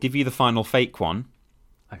I will give you the final fake one.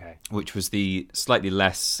 Okay. Which was the slightly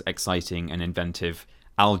less exciting and inventive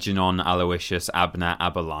Algernon Aloysius Abner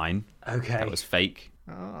Aberline. Okay. That was fake.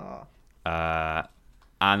 Oh. And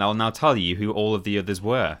I'll now tell you who all of the others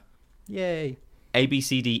were. Yay.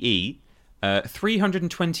 ABCDE.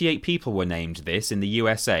 328 people were named this in the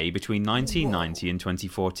USA between 1990 and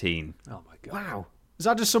 2014. Oh my God. Wow. Is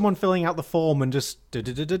that just someone filling out the form and just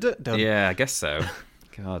done? Yeah, I guess so.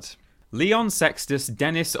 God. Leon Sextus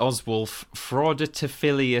Dennis Oswulf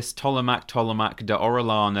Frauditophilius Ptolemach de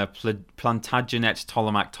Orellana Plantagenet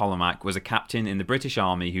Ptolemach was a captain in the British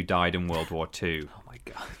Army who died in World War II. Oh my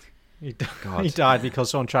God. He died because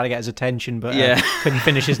someone tried to get his attention, but Yeah. Couldn't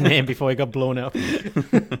finish his name before he got blown up.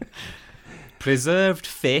 Preserved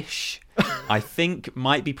fish, I think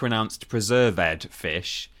might be pronounced preserved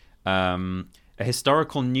fish. a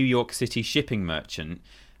historical New York City shipping merchant.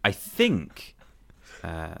 I think.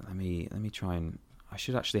 Let me try and. I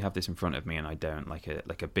should actually have this in front of me, and I don't, like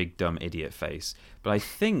a big dumb idiot face. But I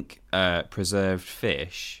think preserved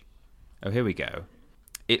fish. Oh, here we go.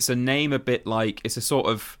 It's a name a bit like, it's a sort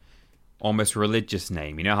of almost religious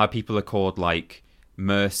name. You know how people are called like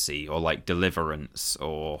mercy or like deliverance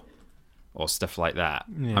or stuff like that.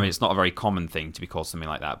 Yeah. I mean, it's not a very common thing to be called something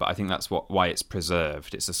like that, but I think that's why it's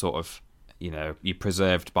preserved. It's a sort of, you're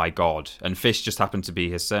preserved by God, and fish just happened to be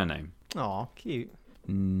his surname. Oh, cute.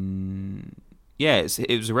 Yeah,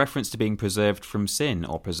 it was a reference to being preserved from sin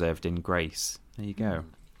or preserved in grace. There you go.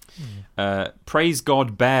 Praise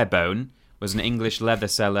God Barebone was an English leather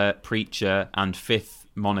seller, preacher, and fifth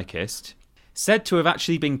monarchist. Said to have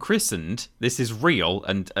actually been christened, this is real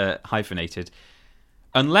and hyphenated,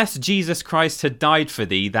 unless Jesus Christ had died for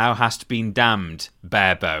thee, thou hast been damned,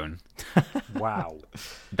 Barebone. Wow.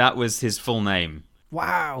 That was his full name.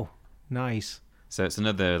 Wow. Nice. So it's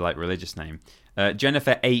another like religious name.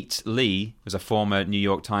 Jennifer 8 Lee was a former New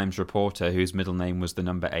York Times reporter whose middle name was the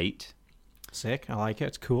number 8. Sick. I like it.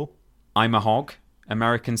 It's cool. I'm a Hog,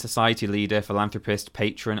 American society leader, philanthropist,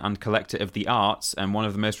 patron, and collector of the arts, and one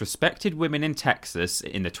of the most respected women in Texas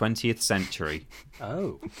in the 20th century.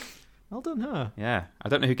 Oh. Well done, her. Yeah. I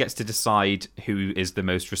don't know who gets to decide who is the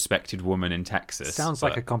most respected woman in Texas. Sounds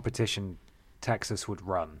like a competition Texas would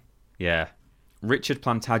run. Yeah. Richard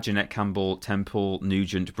Plantagenet Campbell Temple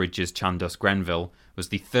Nugent Bridges Chandos Grenville was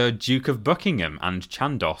the third Duke of Buckingham and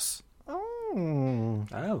Chandos. Oh,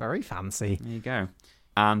 very fancy. There you go.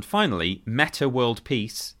 And finally, Meta World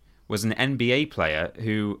Peace was an NBA player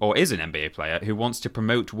who wants to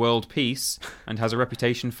promote world peace and has a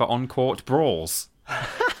reputation for on-court brawls.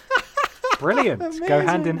 Brilliant. Go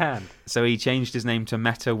hand in hand. So he changed his name to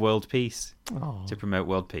Meta World Peace to promote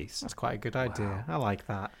world peace. That's quite a good idea. Wow. I like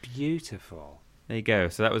that. Beautiful. There you go.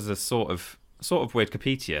 So that was a sort of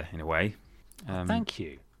Wikipedia in a way. Thank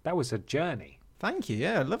you. That was a journey. Thank you.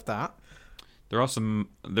 Yeah, I love that. There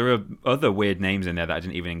are other weird names in there that I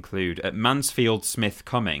didn't even include. Mansfield Smith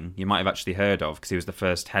Cumming, you might have actually heard of because he was the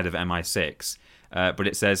first head of MI6. But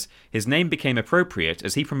it says his name became appropriate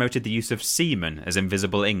as he promoted the use of semen as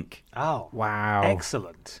invisible ink. Oh, wow.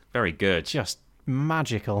 Excellent. Very good. Just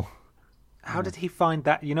magical. How did he find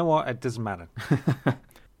that? You know what? It doesn't matter.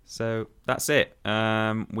 So that's it.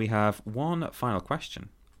 We have one final question.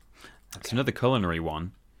 It's another culinary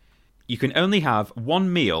one. You can only have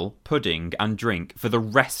one meal, pudding, and drink for the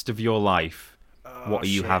rest of your life. What are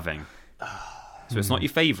you having? So it's not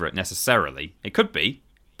your favourite necessarily. It could be,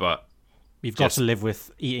 but you've got to live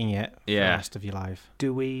with eating it for the rest of your life.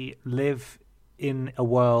 Do we live in a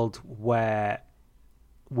world where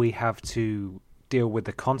we have to deal with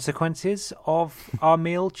the consequences of our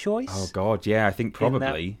meal choice? Oh God, yeah, I think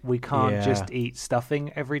probably. We can't just eat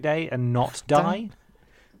stuffing every day and not die?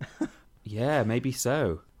 Yeah, maybe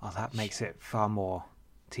so. Oh, that makes it far more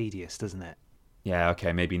tedious, doesn't it? Yeah,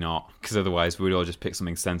 okay, maybe not. Because otherwise we'd all just pick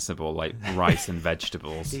something sensible like rice and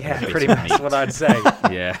vegetables. Yeah, pretty much that's what I'd say.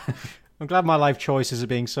 Yeah. I'm glad my life choices are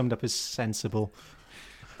being summed up as sensible.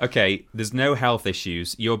 Okay, there's no health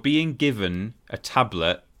issues. You're being given a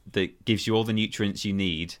tablet that gives you all the nutrients you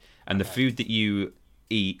need, and the food that you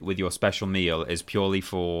eat with your special meal is purely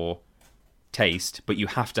for taste, but you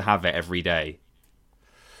have to have it every day.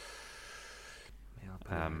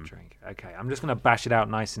 Drink. Okay, I'm just going to bash it out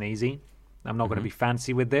nice and easy. I'm not going to be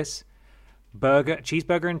fancy with this.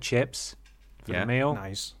 Cheeseburger and chips for the meal.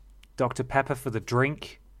 Nice. Dr. Pepper for the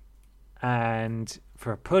drink. And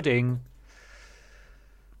for a pudding,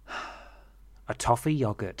 a toffee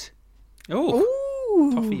yogurt.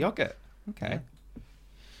 Oh, toffee yogurt. Okay.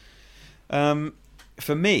 Yeah.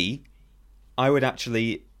 For me, I would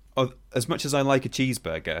actually, as much as I like a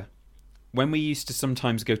cheeseburger, when we used to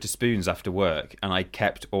sometimes go to Spoons after work, and I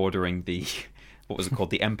kept ordering the, what was it called,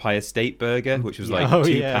 the Empire State Burger, which was like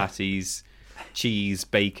two patties, cheese,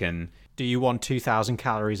 bacon. Do you want 2,000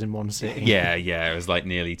 calories in one sitting? Yeah, it was like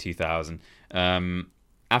nearly 2,000.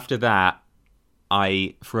 After that,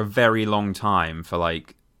 I, for a very long time, for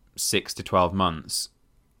like 6 to 12 months,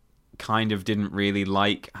 kind of didn't really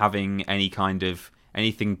like having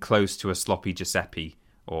anything close to a sloppy Giuseppe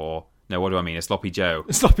or... No, what do I mean? A sloppy Joe.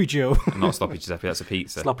 Sloppy Joe. Not sloppy Giuseppe, that's a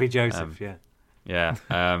pizza. Sloppy Joseph, yeah.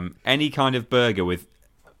 Yeah. Any kind of burger with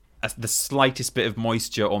the slightest bit of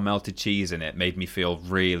moisture or melted cheese in it made me feel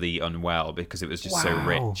really unwell because it was just so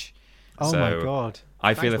rich. Oh, my God.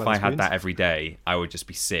 I feel if I had that every day, I would just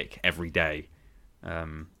be sick every day.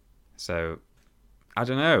 So, I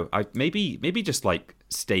don't know. Maybe just like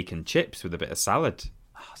steak and chips with a bit of salad.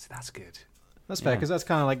 Oh, so that's good. That's fair, because that's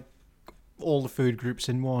kind of like all the food groups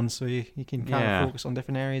in one, so you can kind of focus on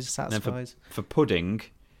different areas. Satisfies. For pudding,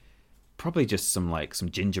 probably just some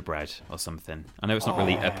gingerbread or something. I know it's not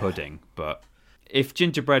really a pudding, but if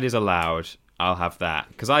gingerbread is allowed, I'll have that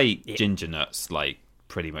because I eat ginger nuts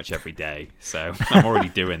pretty much every day, so I'm already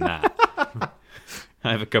doing that.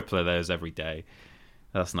 I have a couple of those every day.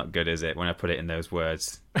 That's not good, is it? When I put it in those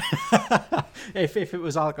words. If it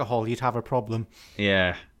was alcohol, you'd have a problem.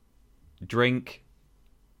 Yeah. Drink.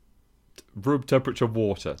 Room temperature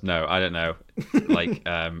water. No, I don't know.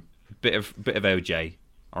 Bit of OJ,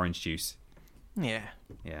 orange juice. Yeah.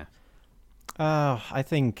 Yeah. I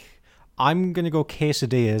think I'm gonna go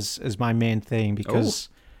quesadillas as my main thing because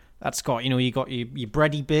that's got you got your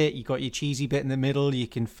bready bit, you got your cheesy bit in the middle. You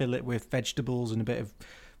can fill it with vegetables and a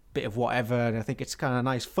bit of whatever, and I think it's kind of a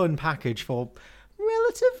nice fun package for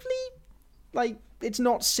relatively it's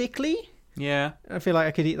not sickly. Yeah, I feel like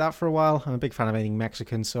I could eat that for a while. I'm a big fan of anything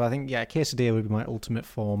Mexican, so I think quesadilla would be my ultimate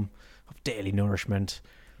form of daily nourishment.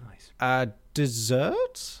 Nice.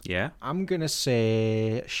 Dessert? Yeah, I'm gonna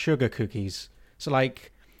say sugar cookies. So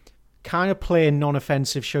kind of plain,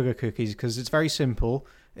 non-offensive sugar cookies because it's very simple.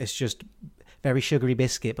 It's just very sugary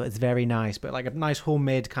biscuit, but it's very nice. But a nice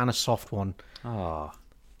homemade kind of soft one. Oh,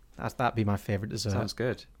 that'd be my favorite dessert. Sounds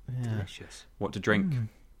good. Yeah. Delicious. What to drink?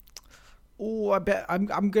 Oh, I bet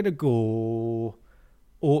I'm gonna go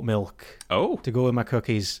oat milk. Oh, to go with my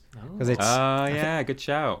cookies because it's. Good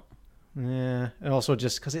shout. Yeah, and also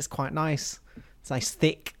just because it's quite nice. It's nice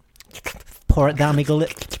thick. Pour it down my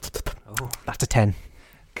gullet. Oh, that's a 10.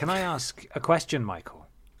 Can I ask a question, Michael?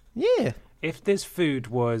 Yeah. If this food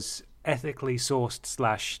was ethically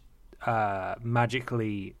sourced /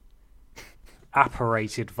 magically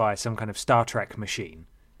apparated via some kind of Star Trek machine,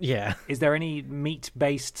 is there any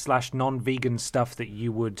meat-based / non-vegan stuff that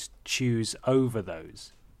you would choose over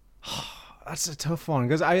those? That's a tough one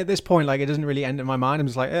because at this point, it doesn't really enter my mind. I'm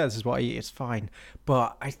just this is what I eat. It's fine.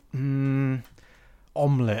 But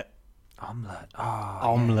omelette. Omelette.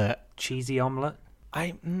 Omelette. Yeah. Cheesy omelette.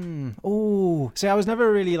 See, I was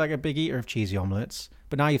never really a big eater of cheesy omelettes,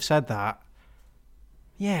 but now you've said that,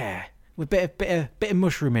 with bit of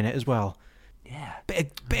mushroom in it as well. Yeah,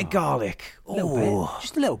 bit of garlic.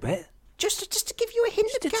 Just a little bit. Just to give you a hint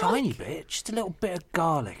of garlic. Tiny bit, just a little bit of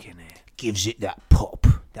garlic in it. Gives it that pop,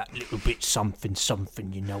 that little bit something.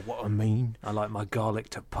 You know what I mean? I like my garlic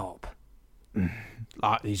to pop.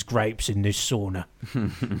 Like these grapes in this sauna.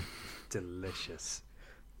 Delicious.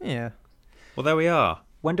 Yeah. Well, there we are.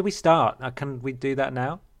 When do we start? Can we do that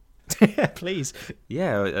now? Please.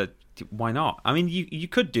 Yeah, why not? I mean, you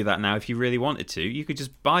could do that now if you really wanted to. You could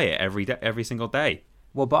just buy it every single day.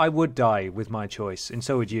 Well, but I would die with my choice, and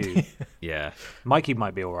so would you. Yeah. Mikey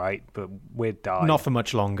might be all right, but we'd die. Not for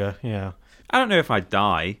much longer, yeah. I don't know if I'd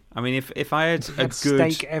die. I mean, if I had a good...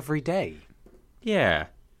 steak every day. Yeah.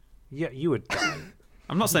 Yeah, you would die.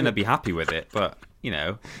 I'm not saying I'd be happy with it, but,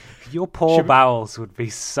 Your poor bowels would be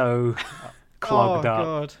so clogged up.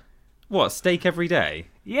 God. What, steak every day?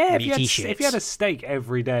 Yeah, if you had a steak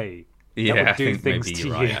every day, yeah, that would I do think things maybe to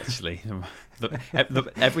you're you. right, actually.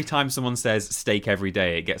 Every time someone says steak every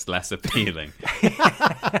day, it gets less appealing.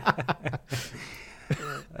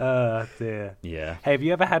 Oh, dear. Yeah. Hey, have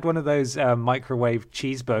you ever had one of those microwave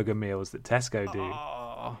cheeseburger meals that Tesco do?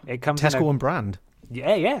 It comes Tesco and brand.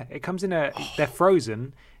 Yeah. It comes in they're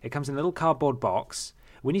frozen. It comes in a little cardboard box.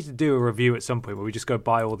 We need to do a review at some point where we just go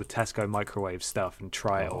buy all the Tesco microwave stuff and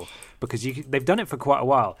try it all. Because they've done it for quite a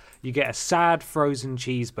while. You get a sad frozen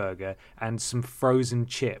cheeseburger and some frozen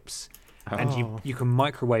chips. And you can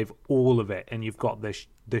microwave all of it, and you've got the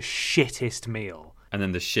shittest meal. And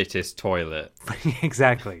then the shittest toilet.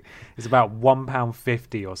 Exactly. It's about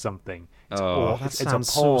 £1.50 or something. That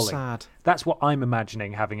sounds appalling. so sad. That's what I'm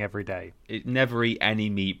imagining having every day. Never eat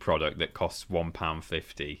any meat product that costs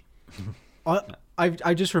 £1.50.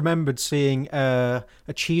 I just remembered seeing a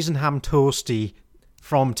cheese and ham toasty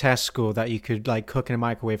from Tesco that you could cook in a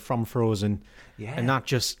microwave from frozen. Yeah. And that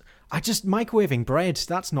just microwaving bread,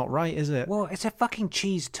 that's not right, is it? Well, it's a fucking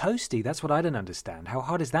cheese toasty. That's what I don't understand. How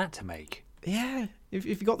hard is that to make? Yeah. If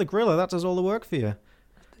you got the griller, that does all the work for you.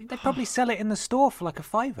 They probably sell it in the store for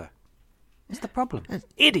 £5. What's the problem?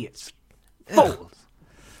 Idiots. Fools.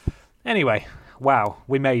 Anyway, wow,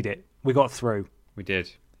 we made it. We got through. We did.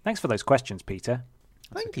 Thanks for those questions, Peter.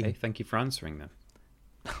 Thank you. Thank you for answering them.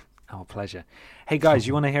 Oh, pleasure. Hey, guys,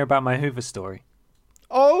 you want to hear about my Hoover story?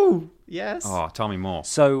 Oh, yes. Oh, tell me more.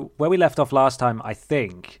 So, where we left off last time, I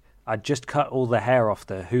think I'd just cut all the hair off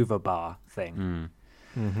the Hoover bar thing.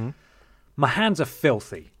 Mm-hmm. My hands are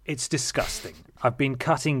filthy. It's disgusting. I've been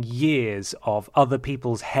cutting years of other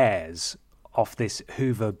people's hairs off this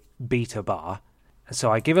Hoover Beta bar.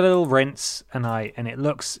 So I give it a little rinse, and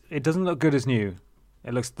it doesn't look good as new.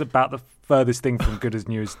 It looks about the furthest thing from good as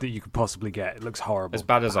new that you could possibly get. It looks horrible. As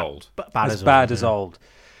bad as old. Bad as old.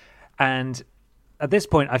 And at this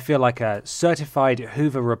point, I feel like a certified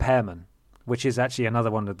Hoover repairman, which is actually another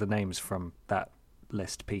one of the names from that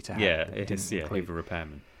list Peter had. Yeah, it is. Yeah, Hoover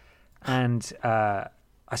repairman. And I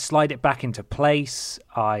slide it back into place.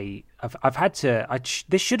 I've had to.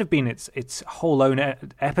 This should have been its whole own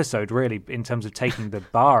episode, really, in terms of taking the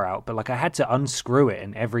bar out. But I had to unscrew it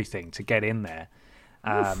and everything to get in there.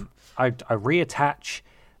 I reattach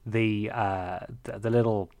the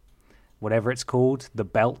little whatever it's called, the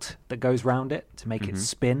belt that goes round it to make it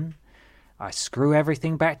spin. I screw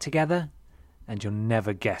everything back together, and you'll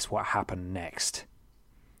never guess what happened next.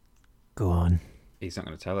 Go on. He's not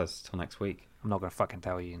going to tell us till next week. I'm not going to fucking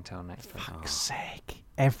tell you until next week. For fuck's sake.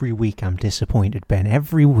 Every week I'm disappointed, Ben.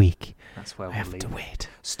 Every week. That's where I have to wait.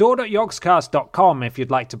 Store.yogscast.com if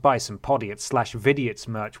you'd like to buy some Podiots/Vidiots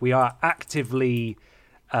merch. We are actively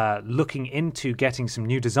looking into getting some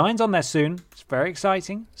new designs on there soon. It's very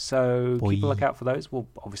exciting. So keep a look out for those. We'll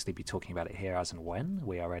obviously be talking about it here as and when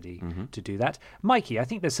we are ready to do that. Mikey, I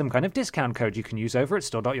think there's some kind of discount code you can use over at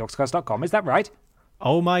store.yogscast.com. Is that right?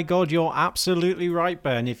 Oh my god, you're absolutely right,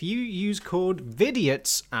 Ben. If you use code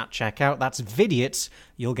VIDIOTS at checkout, that's VIDIOTS,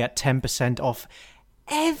 you'll get 10% off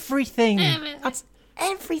everything. That's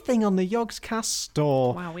everything on the Yogscast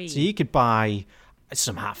store. Wowee. So you could buy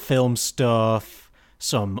some film stuff,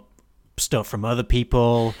 some stuff from other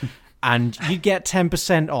people, and you get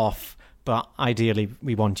 10% off. But ideally,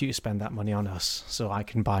 we want you to spend that money on us so I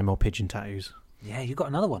can buy more pigeon tattoos. Yeah, you got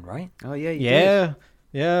another one, right? Oh, yeah, you did.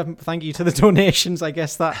 Yeah, thank you to the donations. I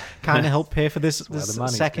guess that kind of helped pay for this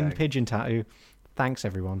second going. pigeon tattoo. Thanks,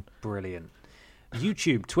 everyone. Brilliant.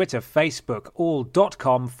 YouTube, Twitter, Facebook,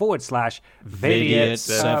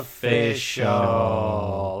 all.com/Vidiots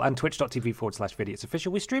Official. And twitch.tv/Vidiots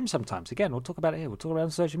Official. We stream sometimes. Again, we'll talk about it here. We'll talk about it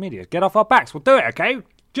on social media. Get off our backs. We'll do it, okay?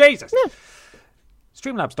 Jesus. Yeah.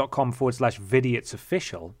 Streamlabs.com/Vidiots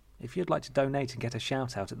Official. If you'd like to donate and get a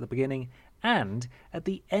shout out at the beginning and at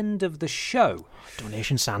the end of the show.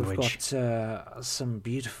 Donation sandwich. We've got some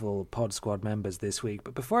beautiful Pod Squad members this week.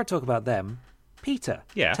 But before I talk about them, Peter,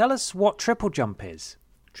 tell us what Triple Jump is.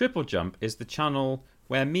 Triple Jump is the channel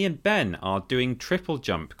where me and Ben are doing triple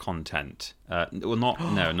jump content.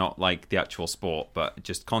 Not like the actual sport, but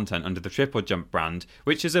just content under the Triple Jump brand,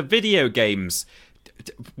 which is a video games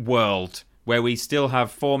world where we still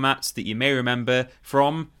have formats that you may remember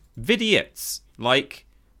from Vidiots, like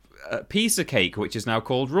Piece of Cake, which is now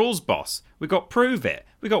called Rules Boss. We got Prove It.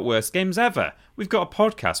 We got Worst Games Ever. We've got a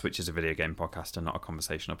podcast, which is a video game podcast and not a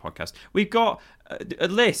conversational podcast. We've got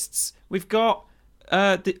lists. We've got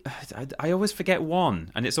I always forget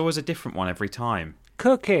one, and it's always a different one every time.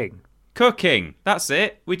 Cooking. That's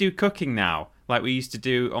it. We do cooking now, like we used to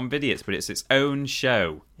do on Vidiots, but it's its own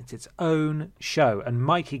show. It's its own show, and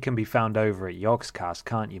Mikey can be found over at Yogscast,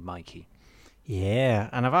 can't you, Mikey? Yeah,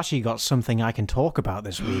 and I've actually got something I can talk about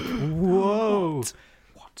this week. Whoa!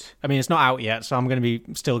 What? I mean, it's not out yet, so I'm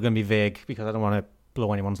still going to be vague because I don't want to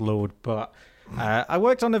blow anyone's load. But I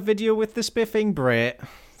worked on a video with the Spiffing Brit.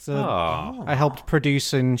 So I helped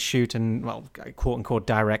produce and shoot and, well, quote unquote,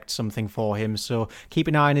 direct something for him. So keep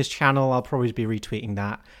an eye on his channel. I'll probably be retweeting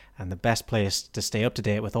that. And the best place to stay up to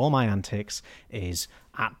date with all my antics is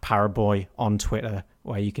at Paraboy on Twitter,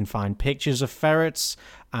 where you can find pictures of ferrets.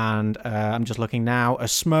 And I'm just looking now, a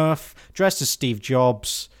Smurf dressed as Steve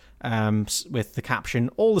Jobs, with the caption,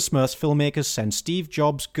 "All the Smurfs filmmakers send Steve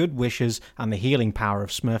Jobs good wishes and the healing power of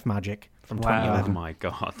Smurf magic." From 2011. Oh my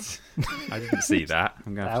god. I didn't see that.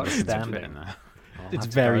 I'm going to have to listen to it now. It's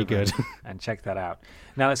very good. And check that out.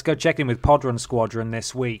 Now let's go check in with Podrun Squadron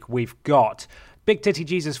this week. We've got Big Titty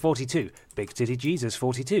Jesus 42, Big Titty Jesus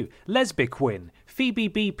 42, Lesbic Win, Phoebe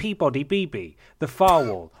B. Peabody BB, The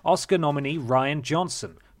Farwall, Oscar nominee Ryan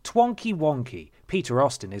Johnson, Twonky Wonky, Peter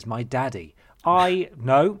Austin is my daddy.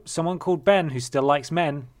 Someone called Ben who still likes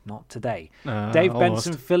men. Not today. Dave almost.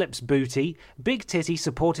 Benson, Phillips Booty, Big Titty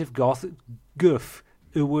Supportive Goth, Goof,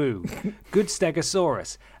 Uwoo, Good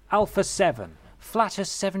Stegosaurus, Alpha 7, Flatter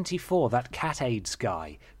 74, that cat AIDS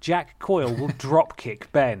guy, Jack Coyle will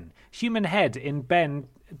dropkick Ben, Human Head in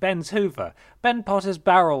Ben's Hoover, Ben Potter's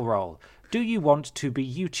Barrel Roll, Do You Want to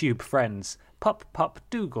Be YouTube Friends, Pup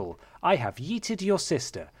Dougal, I Have Yeeted Your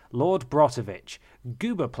Sister, Lord Brotovich,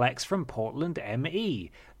 Gooberplex from Portland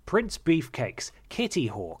ME, Prince Beefcakes, Kitty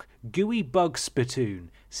Hawk, Gooey Bug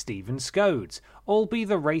Spittoon, Stephen Scodes, All Be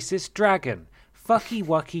the Racist Dragon, Fucky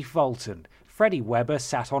Wucky Fulton, Freddie Weber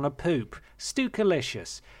Sat on a Poop,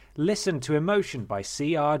 Stukalicious, Listen to Emotion by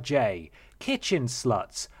CRJ, Kitchen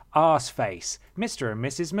Sluts, Arseface, Mr. and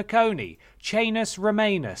Mrs. McConey, Chanus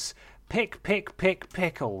Romanus,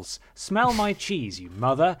 Pickles, Smell My Cheese, You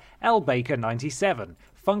Mother, L Baker 97,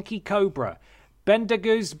 Funky Cobra,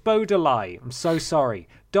 Bendagoose Baudelaire, I'm so sorry,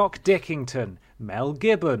 Doc Dickington, Mel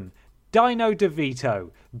Gibbon, Dino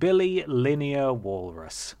DeVito, Billy Linear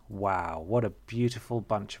Walrus. Wow, what a beautiful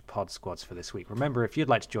bunch of Pod Squads for this week. Remember, if you'd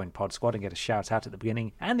like to join Pod Squad and get a shout out at the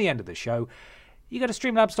beginning and the end of the show, you go to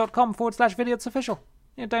streamlabs.com/Podiots official.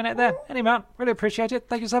 Donate there. Any amount. Really appreciate it.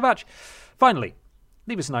 Thank you so much. Finally,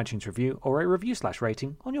 leave us an iTunes review or a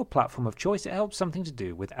review/rating on your platform of choice. It helps something to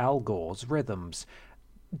do with Al Gore's rhythms.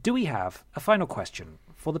 Do we have a final question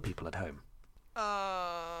for the people at home?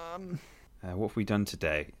 What have we done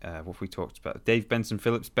today? What have we talked about? Dave Benson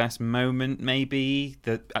Phillips' best moment, maybe?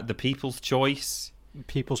 The People's Choice?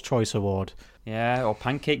 People's Choice Award. Yeah, or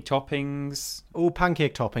pancake toppings. Oh,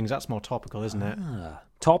 pancake toppings. That's more topical, isn't it?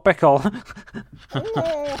 Topical.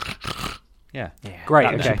 Yeah.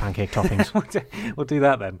 Great. Okay. Pancake toppings. We'll do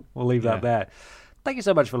that then. We'll leave that there. Thank you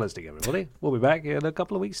so much for listening, everybody. We'll be back in a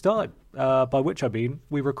couple of weeks' time. By which I mean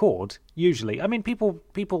we record usually. I mean, people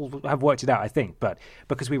have worked it out, I think, but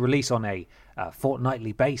because we release on a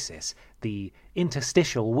fortnightly basis, the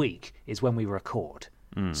interstitial week is when we record.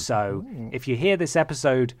 So if you hear this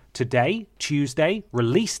episode today, Tuesday,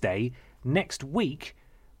 release day, next week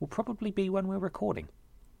will probably be when we're recording.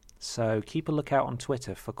 So keep a lookout on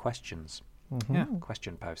Twitter for questions. Yeah,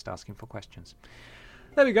 question post asking for questions.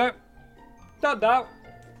 There we go. Done now.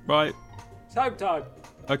 Right. It's home time.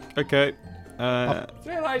 Okay.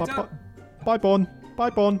 See you later. Bye, Bon.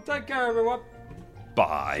 Bye, Bon. Take care, everyone.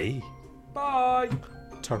 Bye. Bye.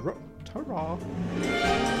 Ta-ra. Ta-ra.